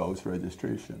house-to-house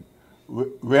registration.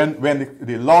 When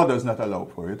the law does not allow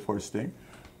for it, first thing.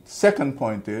 Second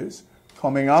point is,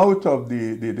 coming out of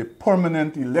the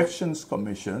Permanent Elections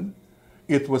Commission,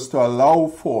 it was to allow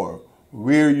for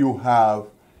where you have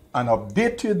an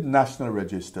updated national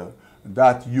register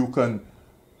that you can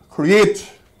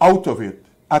create out of it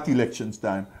at elections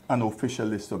time an official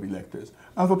list of electors.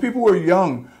 And for people who are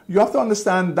young, you have to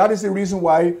understand that is the reason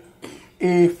why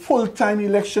a full-time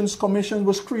elections commission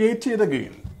was created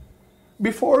again.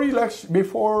 Before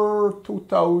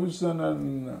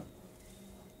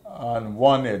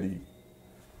 2001, Eddie,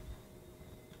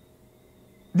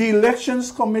 the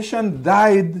elections commission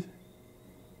died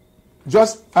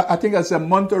just, I think, as a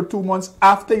month or 2 months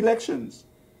after elections.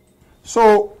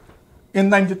 So, in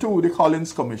 '92, the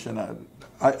Collins Commission,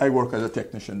 I work as a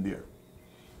technician there.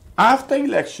 After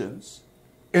elections,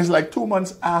 it's like 2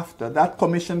 months after, that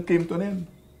commission came to an end.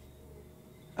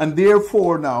 And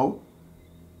therefore now,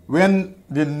 when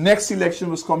the next election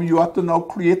was coming, you have to now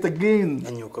create again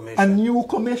a new commission. A new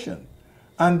commission.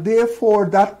 And therefore,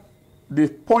 the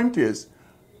point is,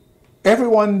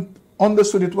 everyone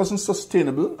understood it wasn't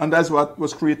sustainable, and that's what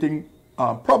was creating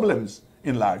problems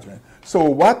in large measure. So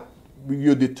what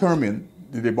you determine,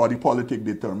 the body politic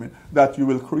determined, that you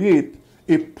will create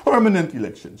a permanent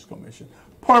elections commission,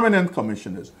 permanent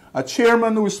commissioners, a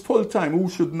chairman who is full-time, who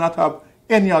should not have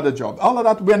any other job. All of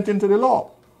that went into the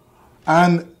law.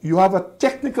 And you have a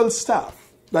technical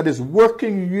staff that is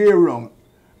working year-round.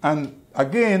 And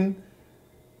again,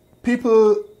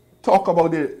 people talk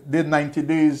about the 90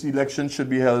 days election should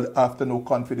be held after no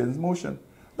confidence motion.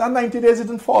 That 90 days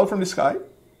didn't fall from the sky.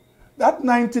 That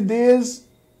 90 days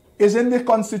is in the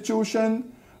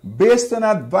Constitution based on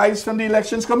advice from the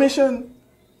Elections Commission.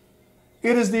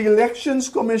 It is the Elections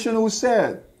Commission who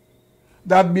said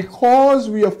that because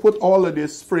we have put all of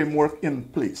this framework in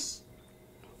place,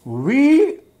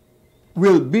 we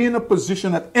will be in a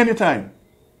position at any time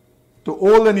to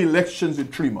hold an elections in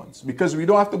 3 months, because we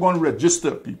don't have to go and register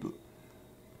people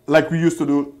like we used to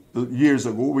do years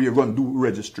ago. We are going to do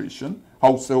registration,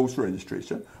 house-to-house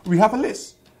registration. We have a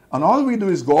list, and all we do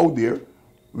is go out there.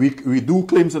 We do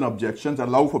claims and objections,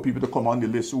 allow for people to come on the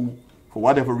list who, for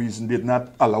whatever reason, did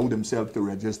not allow themselves to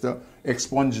register,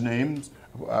 expunge names,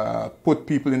 put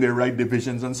people in their right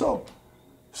divisions, and so.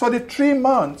 So the 3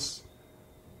 months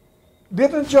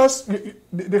didn't just,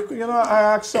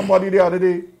 I asked somebody the other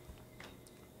day,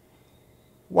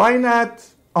 why not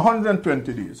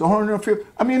 120 days, 150?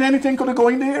 I mean, anything could go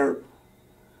in there.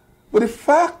 But the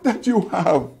fact that you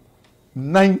have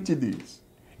 90 days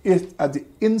is at the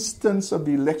instance of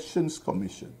the Elections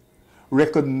Commission,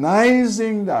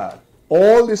 recognizing that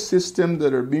all the systems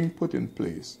that are being put in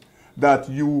place, that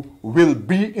you will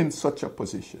be in such a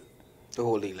position to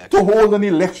hold the election. To hold an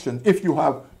election if you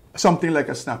have something like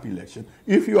a snap election,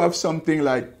 if you have something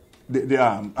like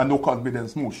a no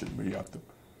confidence motion where you have to.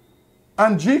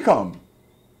 And GCOM,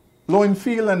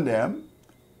 Lowenfield and them,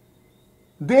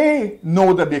 they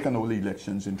know that they can hold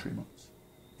elections in 3 months.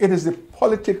 It is the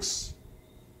politics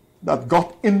that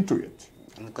got into it.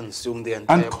 And consumed the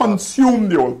entire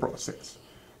consumed the whole process.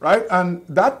 Right? And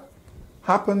that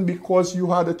happened because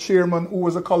you had a chairman who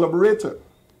was a collaborator.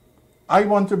 I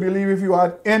want to believe if you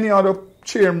had any other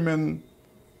chairman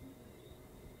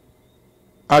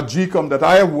at GCOM that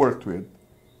I have worked with,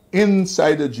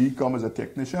 inside the GCOM as a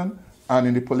technician and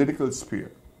in the political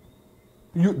sphere,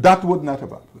 that would not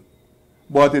have happened.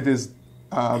 But it is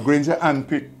Granger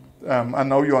handpicked, and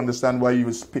now you understand why he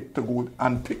was picked to go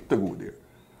there.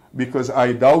 Because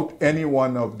I doubt any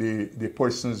one of the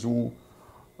persons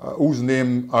whose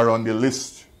name are on the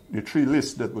list, the 3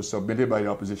 lists that was submitted by the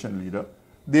opposition leader,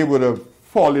 they would have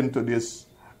fallen into this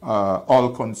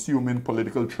all-consuming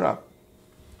political trap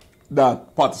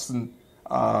that Patterson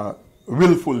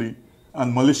willfully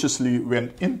and maliciously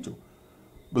went into.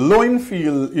 But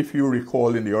Lowenfield, if you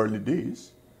recall in the early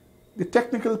days, the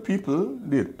technical people,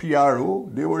 the PRO,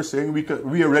 they were saying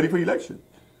we are ready for election.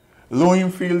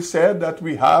 Lowenfield said that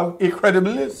we have a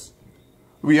credible list.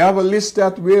 We have a list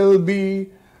that will be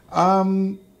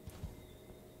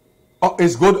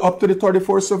is good up to the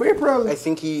 31st of April. I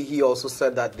think he also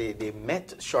said that they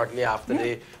met shortly after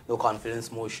the no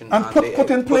confidence motion and put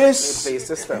in place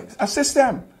systems. A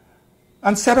system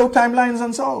and set out timelines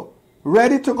and so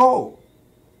ready to go.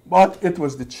 But it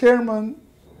was the chairman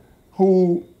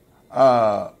who,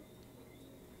 as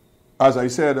I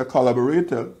said, a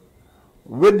collaborator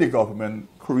with the government,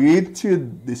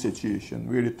 created the situation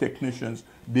where the technicians,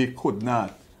 they could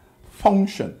not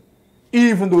function,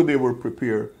 even though they were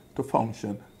prepared to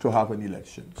function, to have an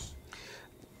elections.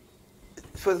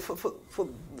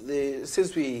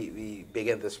 Since we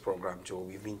began this program, Joe,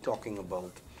 we've been talking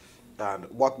about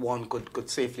what one could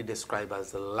safely describe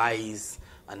as the lies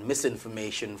and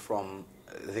misinformation from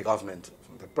the government,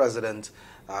 from the president,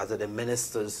 to the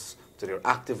ministers, to their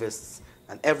activists,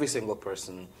 and every single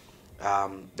person.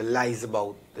 The lies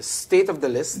about the state of the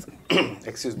list,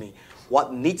 excuse me,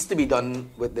 what needs to be done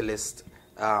with the list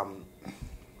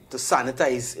to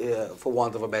sanitize, for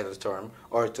want of a better term,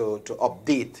 or to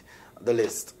update the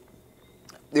list.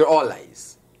 They're all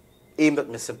lies aimed at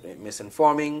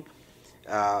misinforming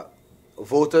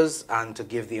voters and to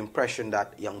give the impression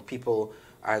that young people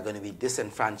are going to be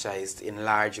disenfranchised in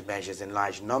large measures, in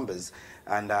large numbers.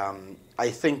 And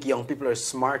I think young people are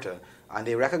smarter, and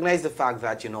they recognize the fact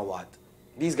that, you know what,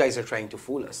 these guys are trying to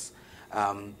fool us.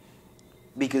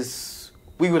 Because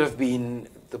we would have been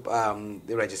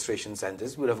the registration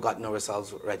centers, we would have gotten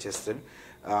ourselves registered.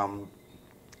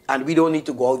 And we don't need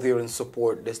to go out there and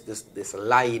support this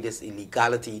lie, this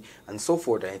illegality, and so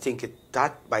forth. And I think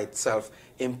that by itself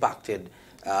impacted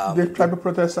the climate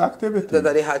protest activity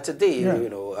that they had today. Yeah. You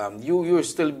know, you're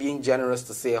still being generous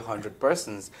to say 100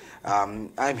 persons.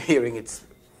 I'm hearing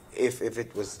if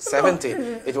it was 70,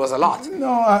 it was a lot. No,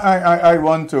 I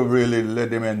want to really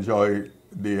let them enjoy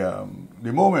the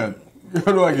moment.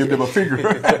 You know, I give them a figure.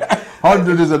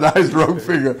 100 is a nice round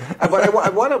figure. But I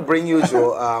want to bring you,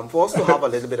 Joe, for us to have a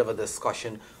little bit of a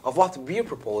discussion of what we're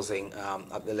proposing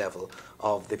at the level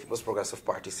of the People's Progressive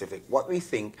Party Civic, what we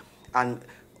think, and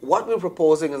what we're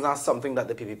proposing is not something that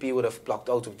the PPP would have plucked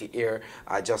out of the air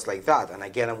just like that. And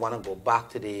again, I want to go back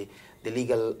to the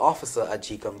legal officer at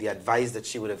GCOM, the advice that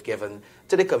she would have given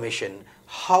to the commission,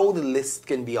 how the list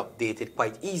can be updated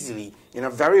quite easily in a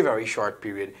very, very short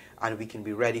period, and we can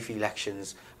be ready for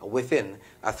elections within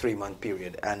a 3-month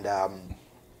period. And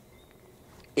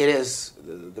it is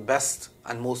the best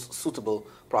and most suitable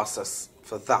process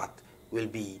for that will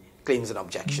be claims and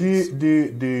objections.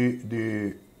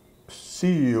 The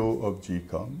CEO of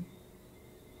GCOM,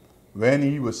 when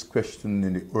he was questioned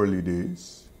in the early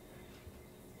days,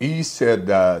 he said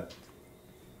that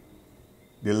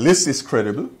the list is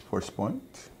credible, first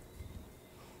point.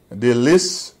 The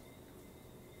list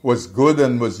was good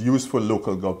and was used for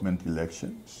local government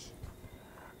elections.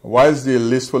 Whilst the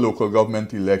list for local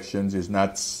government elections is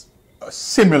not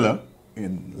similar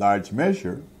in large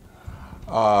measure,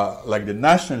 like the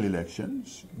national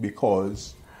elections,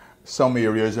 because some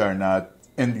areas are not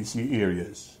NDC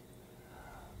areas.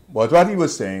 But what he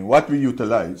was saying, what we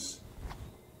utilize,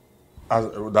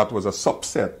 that was a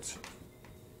subset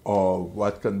of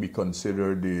what can be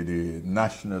considered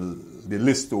the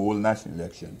list to all national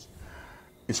elections,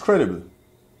 is credible.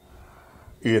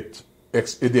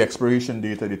 The expiration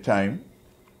date at the time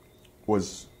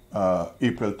was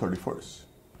April 31st.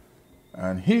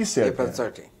 And he said... April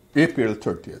 30th. April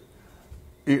 30th.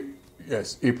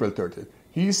 Yes, April 30th.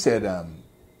 He said,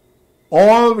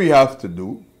 all we have to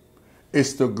do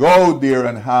is to go out there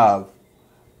and have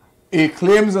a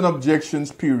claims and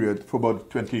objections period for about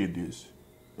 28 days.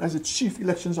 As the chief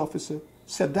elections officer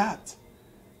said that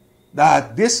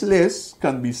this list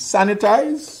can be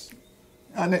sanitized,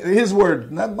 and his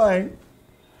word, not mine.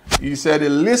 He said a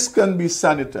list can be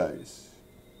sanitized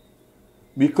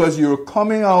because you're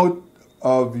coming out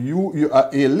of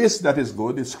a list that is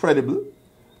good, is credible,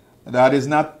 that is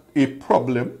not a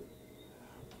problem.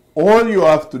 All you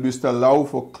have to do is to allow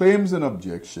for claims and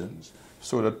objections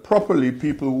so that properly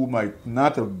people who might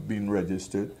not have been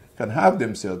registered can have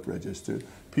themselves registered.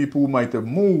 People who might have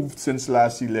moved since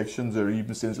last elections or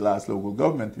even since last local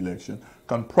government election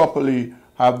can properly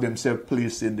have themselves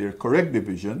placed in their correct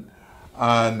division.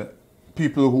 And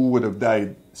people who would have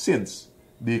died since,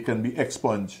 they can be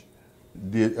expunged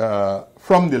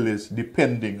from the list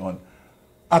depending on.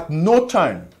 At no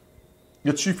time,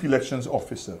 the chief elections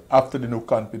officer, after the no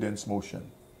confidence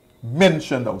motion,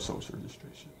 mentioned house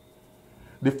registration.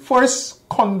 The first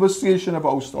conversation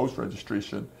about house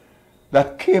registration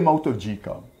that came out of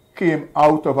GCOM came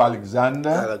out of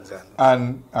Alexander.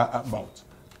 And Mount.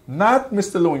 Not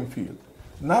Mr. Lowenfield,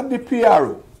 not the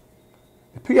PRO.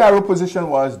 The PRO position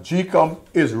was GCOM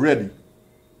is ready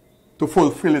to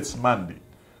fulfill its mandate.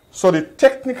 So the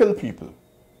technical people,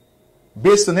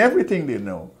 based on everything they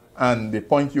know, and the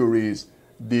point you raised,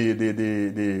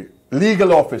 the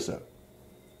legal officer,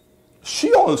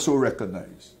 she also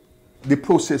recognized the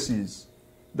processes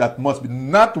that must be.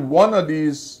 Not one of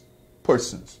these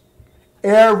persons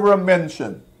ever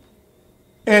mentioned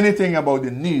anything about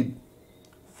the need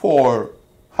for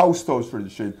house-to-house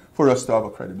registration for us to have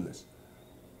a credible list.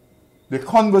 the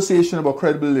conversation about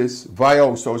credible lists via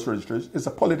House registration is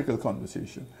a political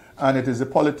conversation. And it is the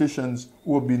politicians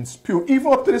who have been spewed,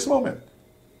 even up to this moment.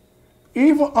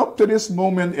 Even up to this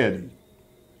moment, Eddie,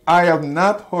 I have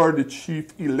not heard the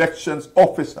chief elections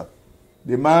officer,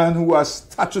 the man who has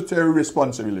statutory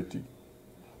responsibility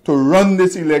to run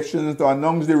this election, to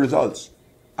announce the results.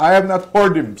 I have not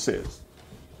heard him say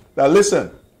that,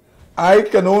 listen, I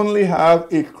can only have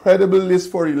a credible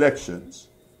list for elections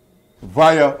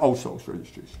via House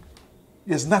registration.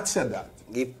 He has not said that.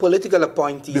 The political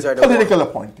appointees are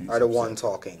the one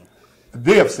talking.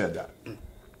 They have said that.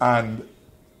 And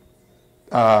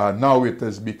now it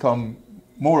has become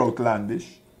more outlandish.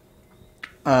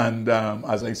 And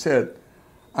as I said,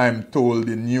 I'm told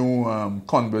the new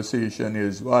conversation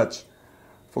is, watch,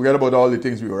 forget about all the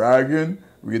things we were arguing.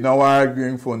 We're now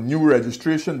arguing for new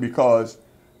registration because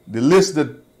the list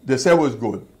that they said was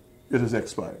good, it has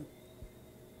expired.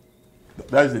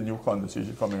 That is the new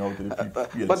conversation coming out of the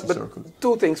PLC circles.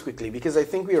 Two things quickly, because I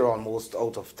think we are almost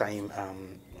out of time,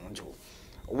 Joe.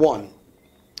 One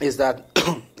is that,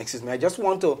 excuse me, I just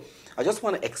want to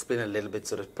explain a little bit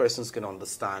so that persons can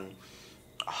understand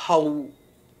how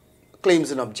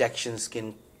claims and objections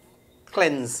can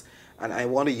cleanse, and I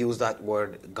want to use that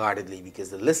word guardedly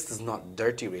because the list is not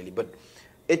dirty really, but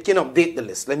it can update the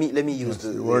list. Let me use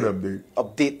the word update.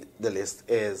 Update the list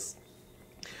is,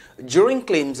 during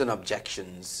claims and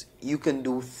objections, you can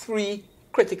do three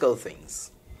critical things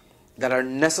that are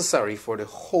necessary for the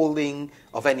holding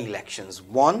of any elections.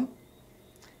 One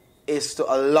is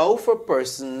to allow for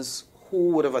persons who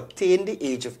would have attained the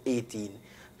age of 18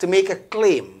 to make a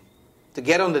claim to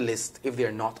get on the list if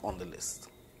they're not on the list.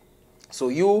 So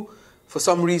you, for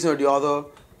some reason or the other,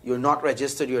 you're not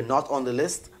registered, you're not on the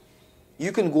list,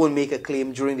 you can go and make a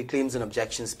claim during the claims and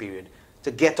objections period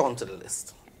to get onto the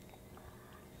list.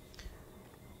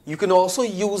 You can also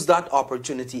use that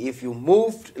opportunity if you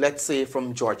moved, let's say,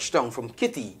 from Georgetown, from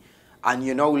Kitty, and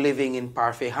you're now living in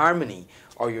Parfait Harmony,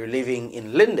 or you're living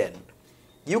in Linden.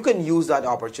 You can use that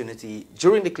opportunity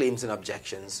during the claims and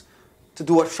objections to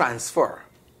do a transfer,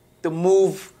 to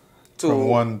move from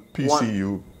one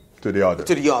PCU to the other.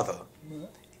 To the other.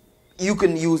 You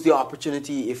can use the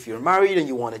opportunity if you're married and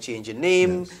you want to change your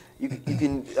name. Yes. You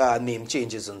can name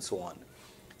changes and so on.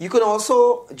 You can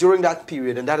also, during that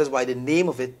period, and that is why the name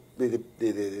of it,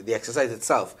 the exercise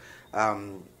itself,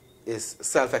 is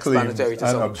self-explanatory to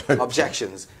some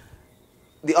objections.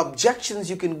 The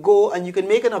objections, you can go and you can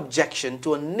make an objection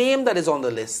to a name that is on the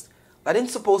list that isn't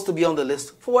supposed to be on the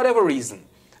list for whatever reason,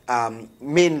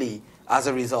 mainly as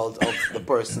a result of the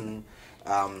person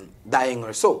dying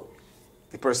or so.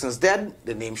 The person is dead,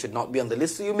 the name should not be on the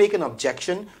list, so you make an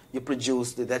objection, you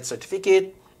produce the death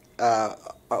certificate,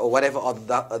 or whatever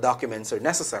other documents are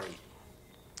necessary.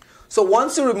 So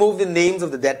once you remove the names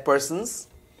of the dead persons,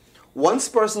 once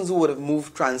persons who would have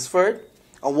moved transferred,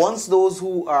 and once those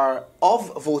who are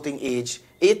of voting age,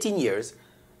 18 years,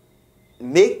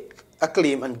 make a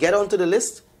claim and get onto the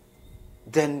list,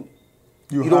 then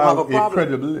you don't have a problem. A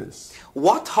credible list.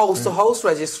 What house-to-house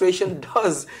registration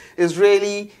does is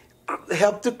really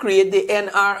help to create the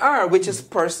NRR, which is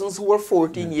persons who are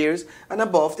 14 years and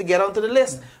above to get onto the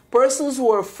list. Persons who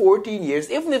are 14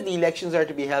 years, even if the elections are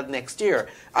to be held next year,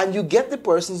 and you get the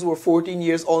persons who are 14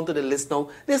 years onto the list now,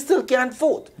 they still can't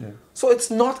vote. Yeah. So it's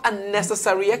not a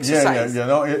necessary exercise.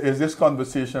 No, is this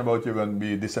conversation about you're going to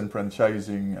be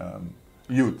disenfranchising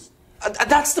youth?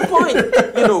 That's the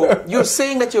point. You're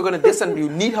saying that you're going to you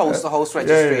need house-to-house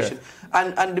registration.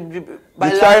 And by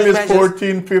the child is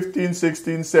 14, 15,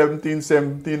 16, 17,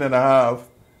 17 and a half,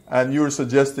 and you're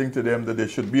suggesting to them that they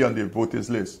should be on the voters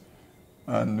list.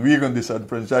 And we're going to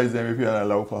disenfranchise them if you don't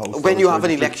allow for house-to-house. When you have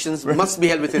an elections, must be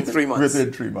held within 3 months.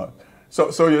 Within 3 months. So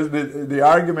the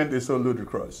argument is so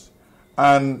ludicrous.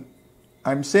 And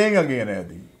I'm saying again,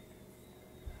 Eddie,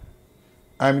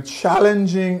 I'm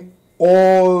challenging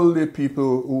all the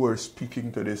people who are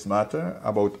speaking to this matter,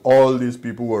 about all these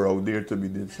people who are out there to be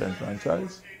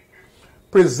disenfranchised.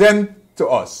 Present to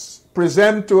us,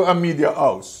 present to a media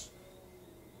house.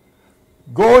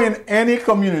 Go in any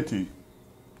community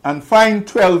and find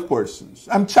 12 persons.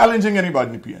 I'm challenging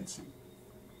anybody in the PNC.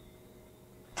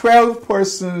 12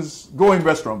 persons, go in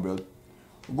Westronville,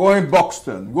 go in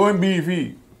Buxton, go in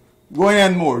BV, go in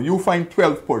Enmore. You find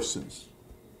 12 persons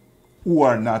who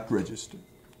are not registered.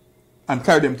 And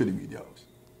carry them to the media house.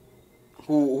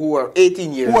 Who are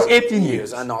 18 years. Who are 18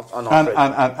 years. And not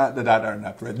and that are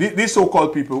not ready. These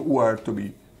so-called people who are to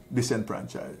be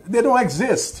disenfranchised. They don't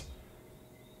exist.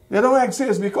 They don't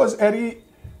exist because, Eddie,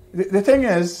 the thing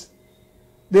is,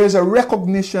 there's a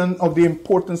recognition of the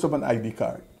importance of an ID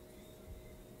card.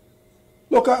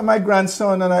 Look at my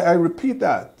grandson, and I repeat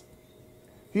that.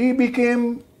 He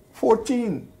became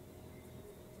 14.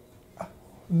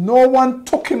 No one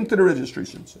took him to the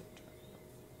registration center.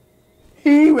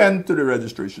 He went to the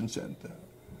registration center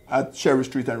at Cherry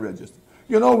Street and registered.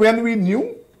 You know when we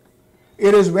knew?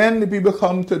 It is when the people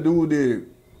come to do the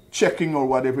checking or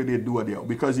whatever they do there,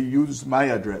 because he used my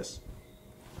address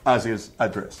as his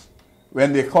address.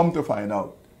 When they come to find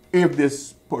out if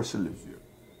this person lives here.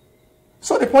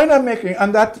 So the point I'm making,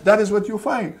 and that is what you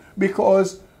find,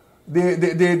 because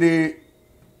the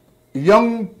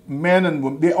young men and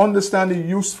women, they understand the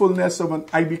usefulness of an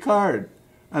ID card,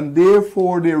 and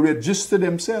therefore they register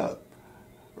themselves,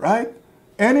 right?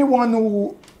 Anyone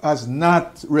who has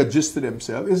not registered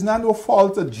themselves is not no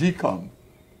fault of GCOM.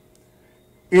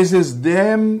 It is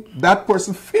them, that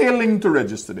person failing to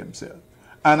register themselves.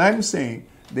 And I'm saying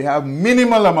they have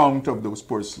minimal amount of those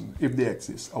persons, if they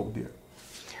exist out there.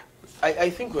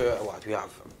 I think we have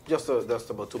just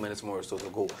about 2 minutes more or so to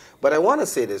go. But I want to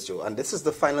say this, Joe, and this is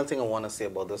the final thing I want to say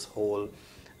about this whole,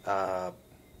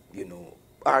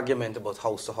 argument about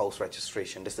house-to-house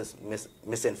registration. This is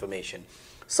misinformation.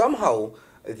 Somehow,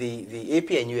 the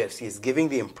AP and UFC is giving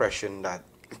the impression that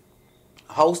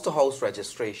house-to-house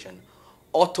registration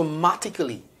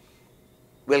automatically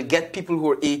will get people who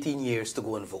are 18 years to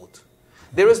go and vote.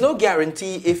 There is no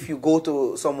guarantee if you go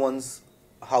to someone's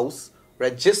house,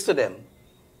 register them,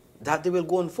 that they will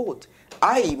go and vote.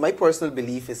 My personal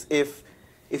belief is if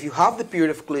you have the period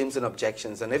of claims and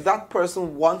objections, and if that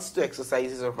person wants to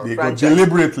exercise his or her franchise,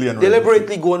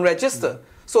 deliberately go and register.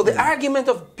 So the argument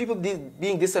of people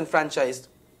being disenfranchised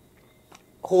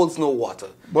holds no water.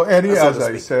 But Eddie, as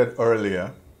I said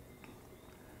earlier,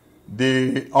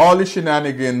 all the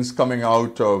shenanigans coming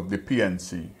out of the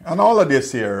PNC and all of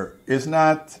this here is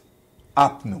not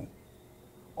APNU.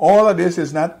 All of this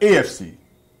is not AFC.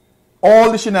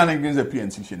 All the shenanigans are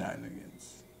PNC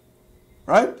shenanigans.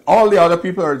 Right? All the other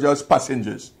people are just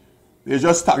passengers. They're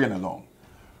just tagging along.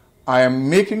 I am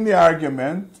making the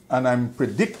argument and I'm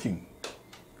predicting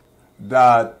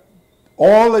that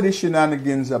all of the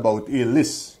shenanigans about a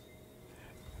list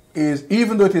is,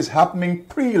 even though it is happening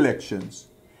pre-elections,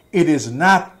 it is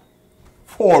not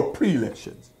for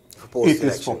pre-elections. It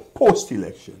is for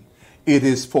post-election. It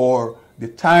is for the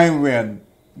time when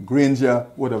Granger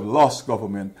would have lost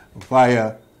government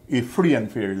via a free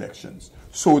and fair elections,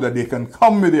 so that they can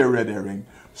come with their red herring,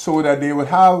 so that they will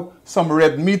have some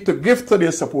red meat to give to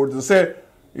their supporters to say,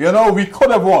 we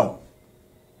could have won,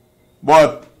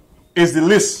 but it's the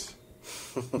list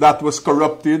that was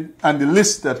corrupted and the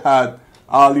list that had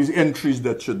all these entries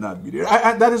that should not be there.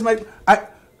 That is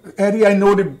Eddie, I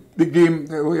know the game,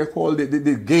 what you call it,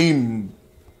 the game.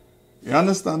 You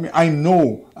understand me? I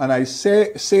know, and I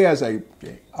say as I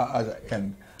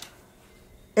end.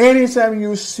 Anytime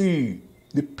you see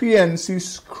the PNC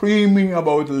screaming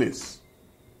about lists,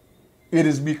 it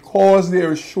is because they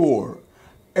are sure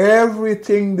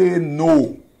everything they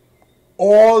know,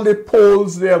 all the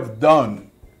polls they have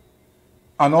done,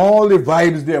 and all the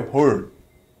vibes they have heard,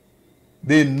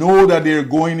 they know that they're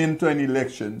going into an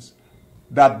elections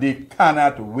that they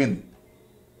cannot win.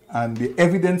 And the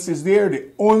evidence is there. The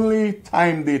only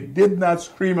time they did not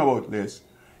scream about this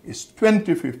is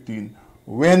 2015,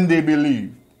 when they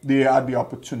believed they had the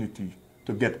opportunity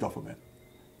to get government.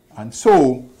 And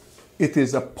so it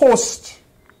is a post,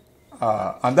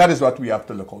 and that is what we have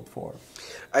to look out for.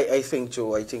 I think,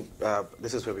 Joe,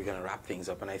 this is where we're going to wrap things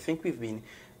up. And I think we've been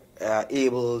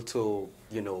able to,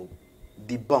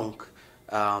 debunk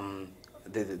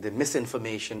the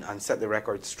misinformation and set the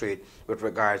record straight with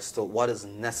regards to what is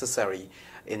necessary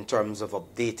in terms of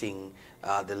updating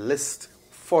the list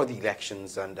for the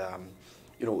elections. And,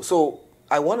 so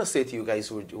I want to say to you guys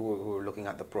who are looking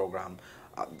at the program,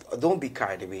 don't be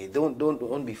carried away.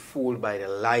 Don't be fooled by the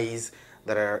lies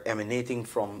that are emanating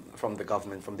from the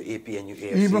government, from the AP and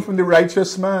UAFC. Even from the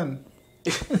righteous man.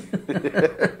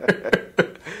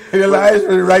 The lies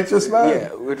from the righteous man.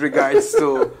 Yeah, with regards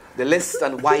to the list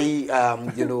and why,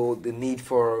 the need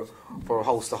for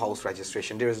house-to-house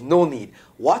registration. There is no need.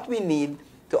 What we need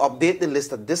to update the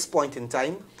list at this point in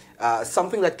time,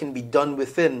 something that can be done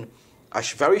within a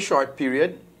very short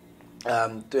period,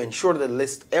 to ensure that the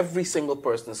list, every single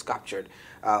person is captured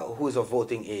who is of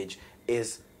voting age,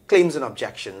 is claims and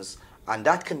objections, and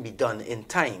that can be done in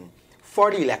time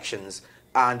for the elections.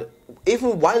 And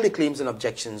even while the claims and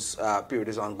objections period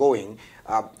is ongoing,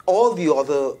 all the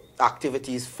other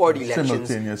activities for the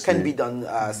elections can be done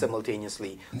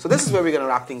simultaneously. So this is where we're going to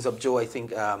wrap things up, Joe. I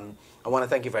think I want to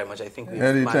thank you very much. I think we've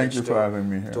Eddie, managed thank you for having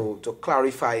me here. to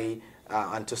clarify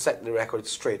and to set the record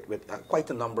straight with quite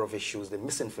a number of issues, the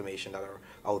misinformation that are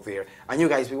out there. And you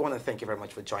guys, we want to thank you very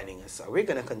much for joining us. We're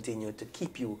going to continue to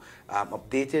keep you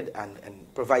updated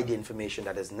and provide the information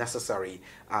that is necessary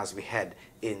as we head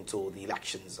into the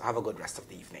elections. Have a good rest of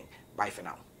the evening. Bye for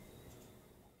now.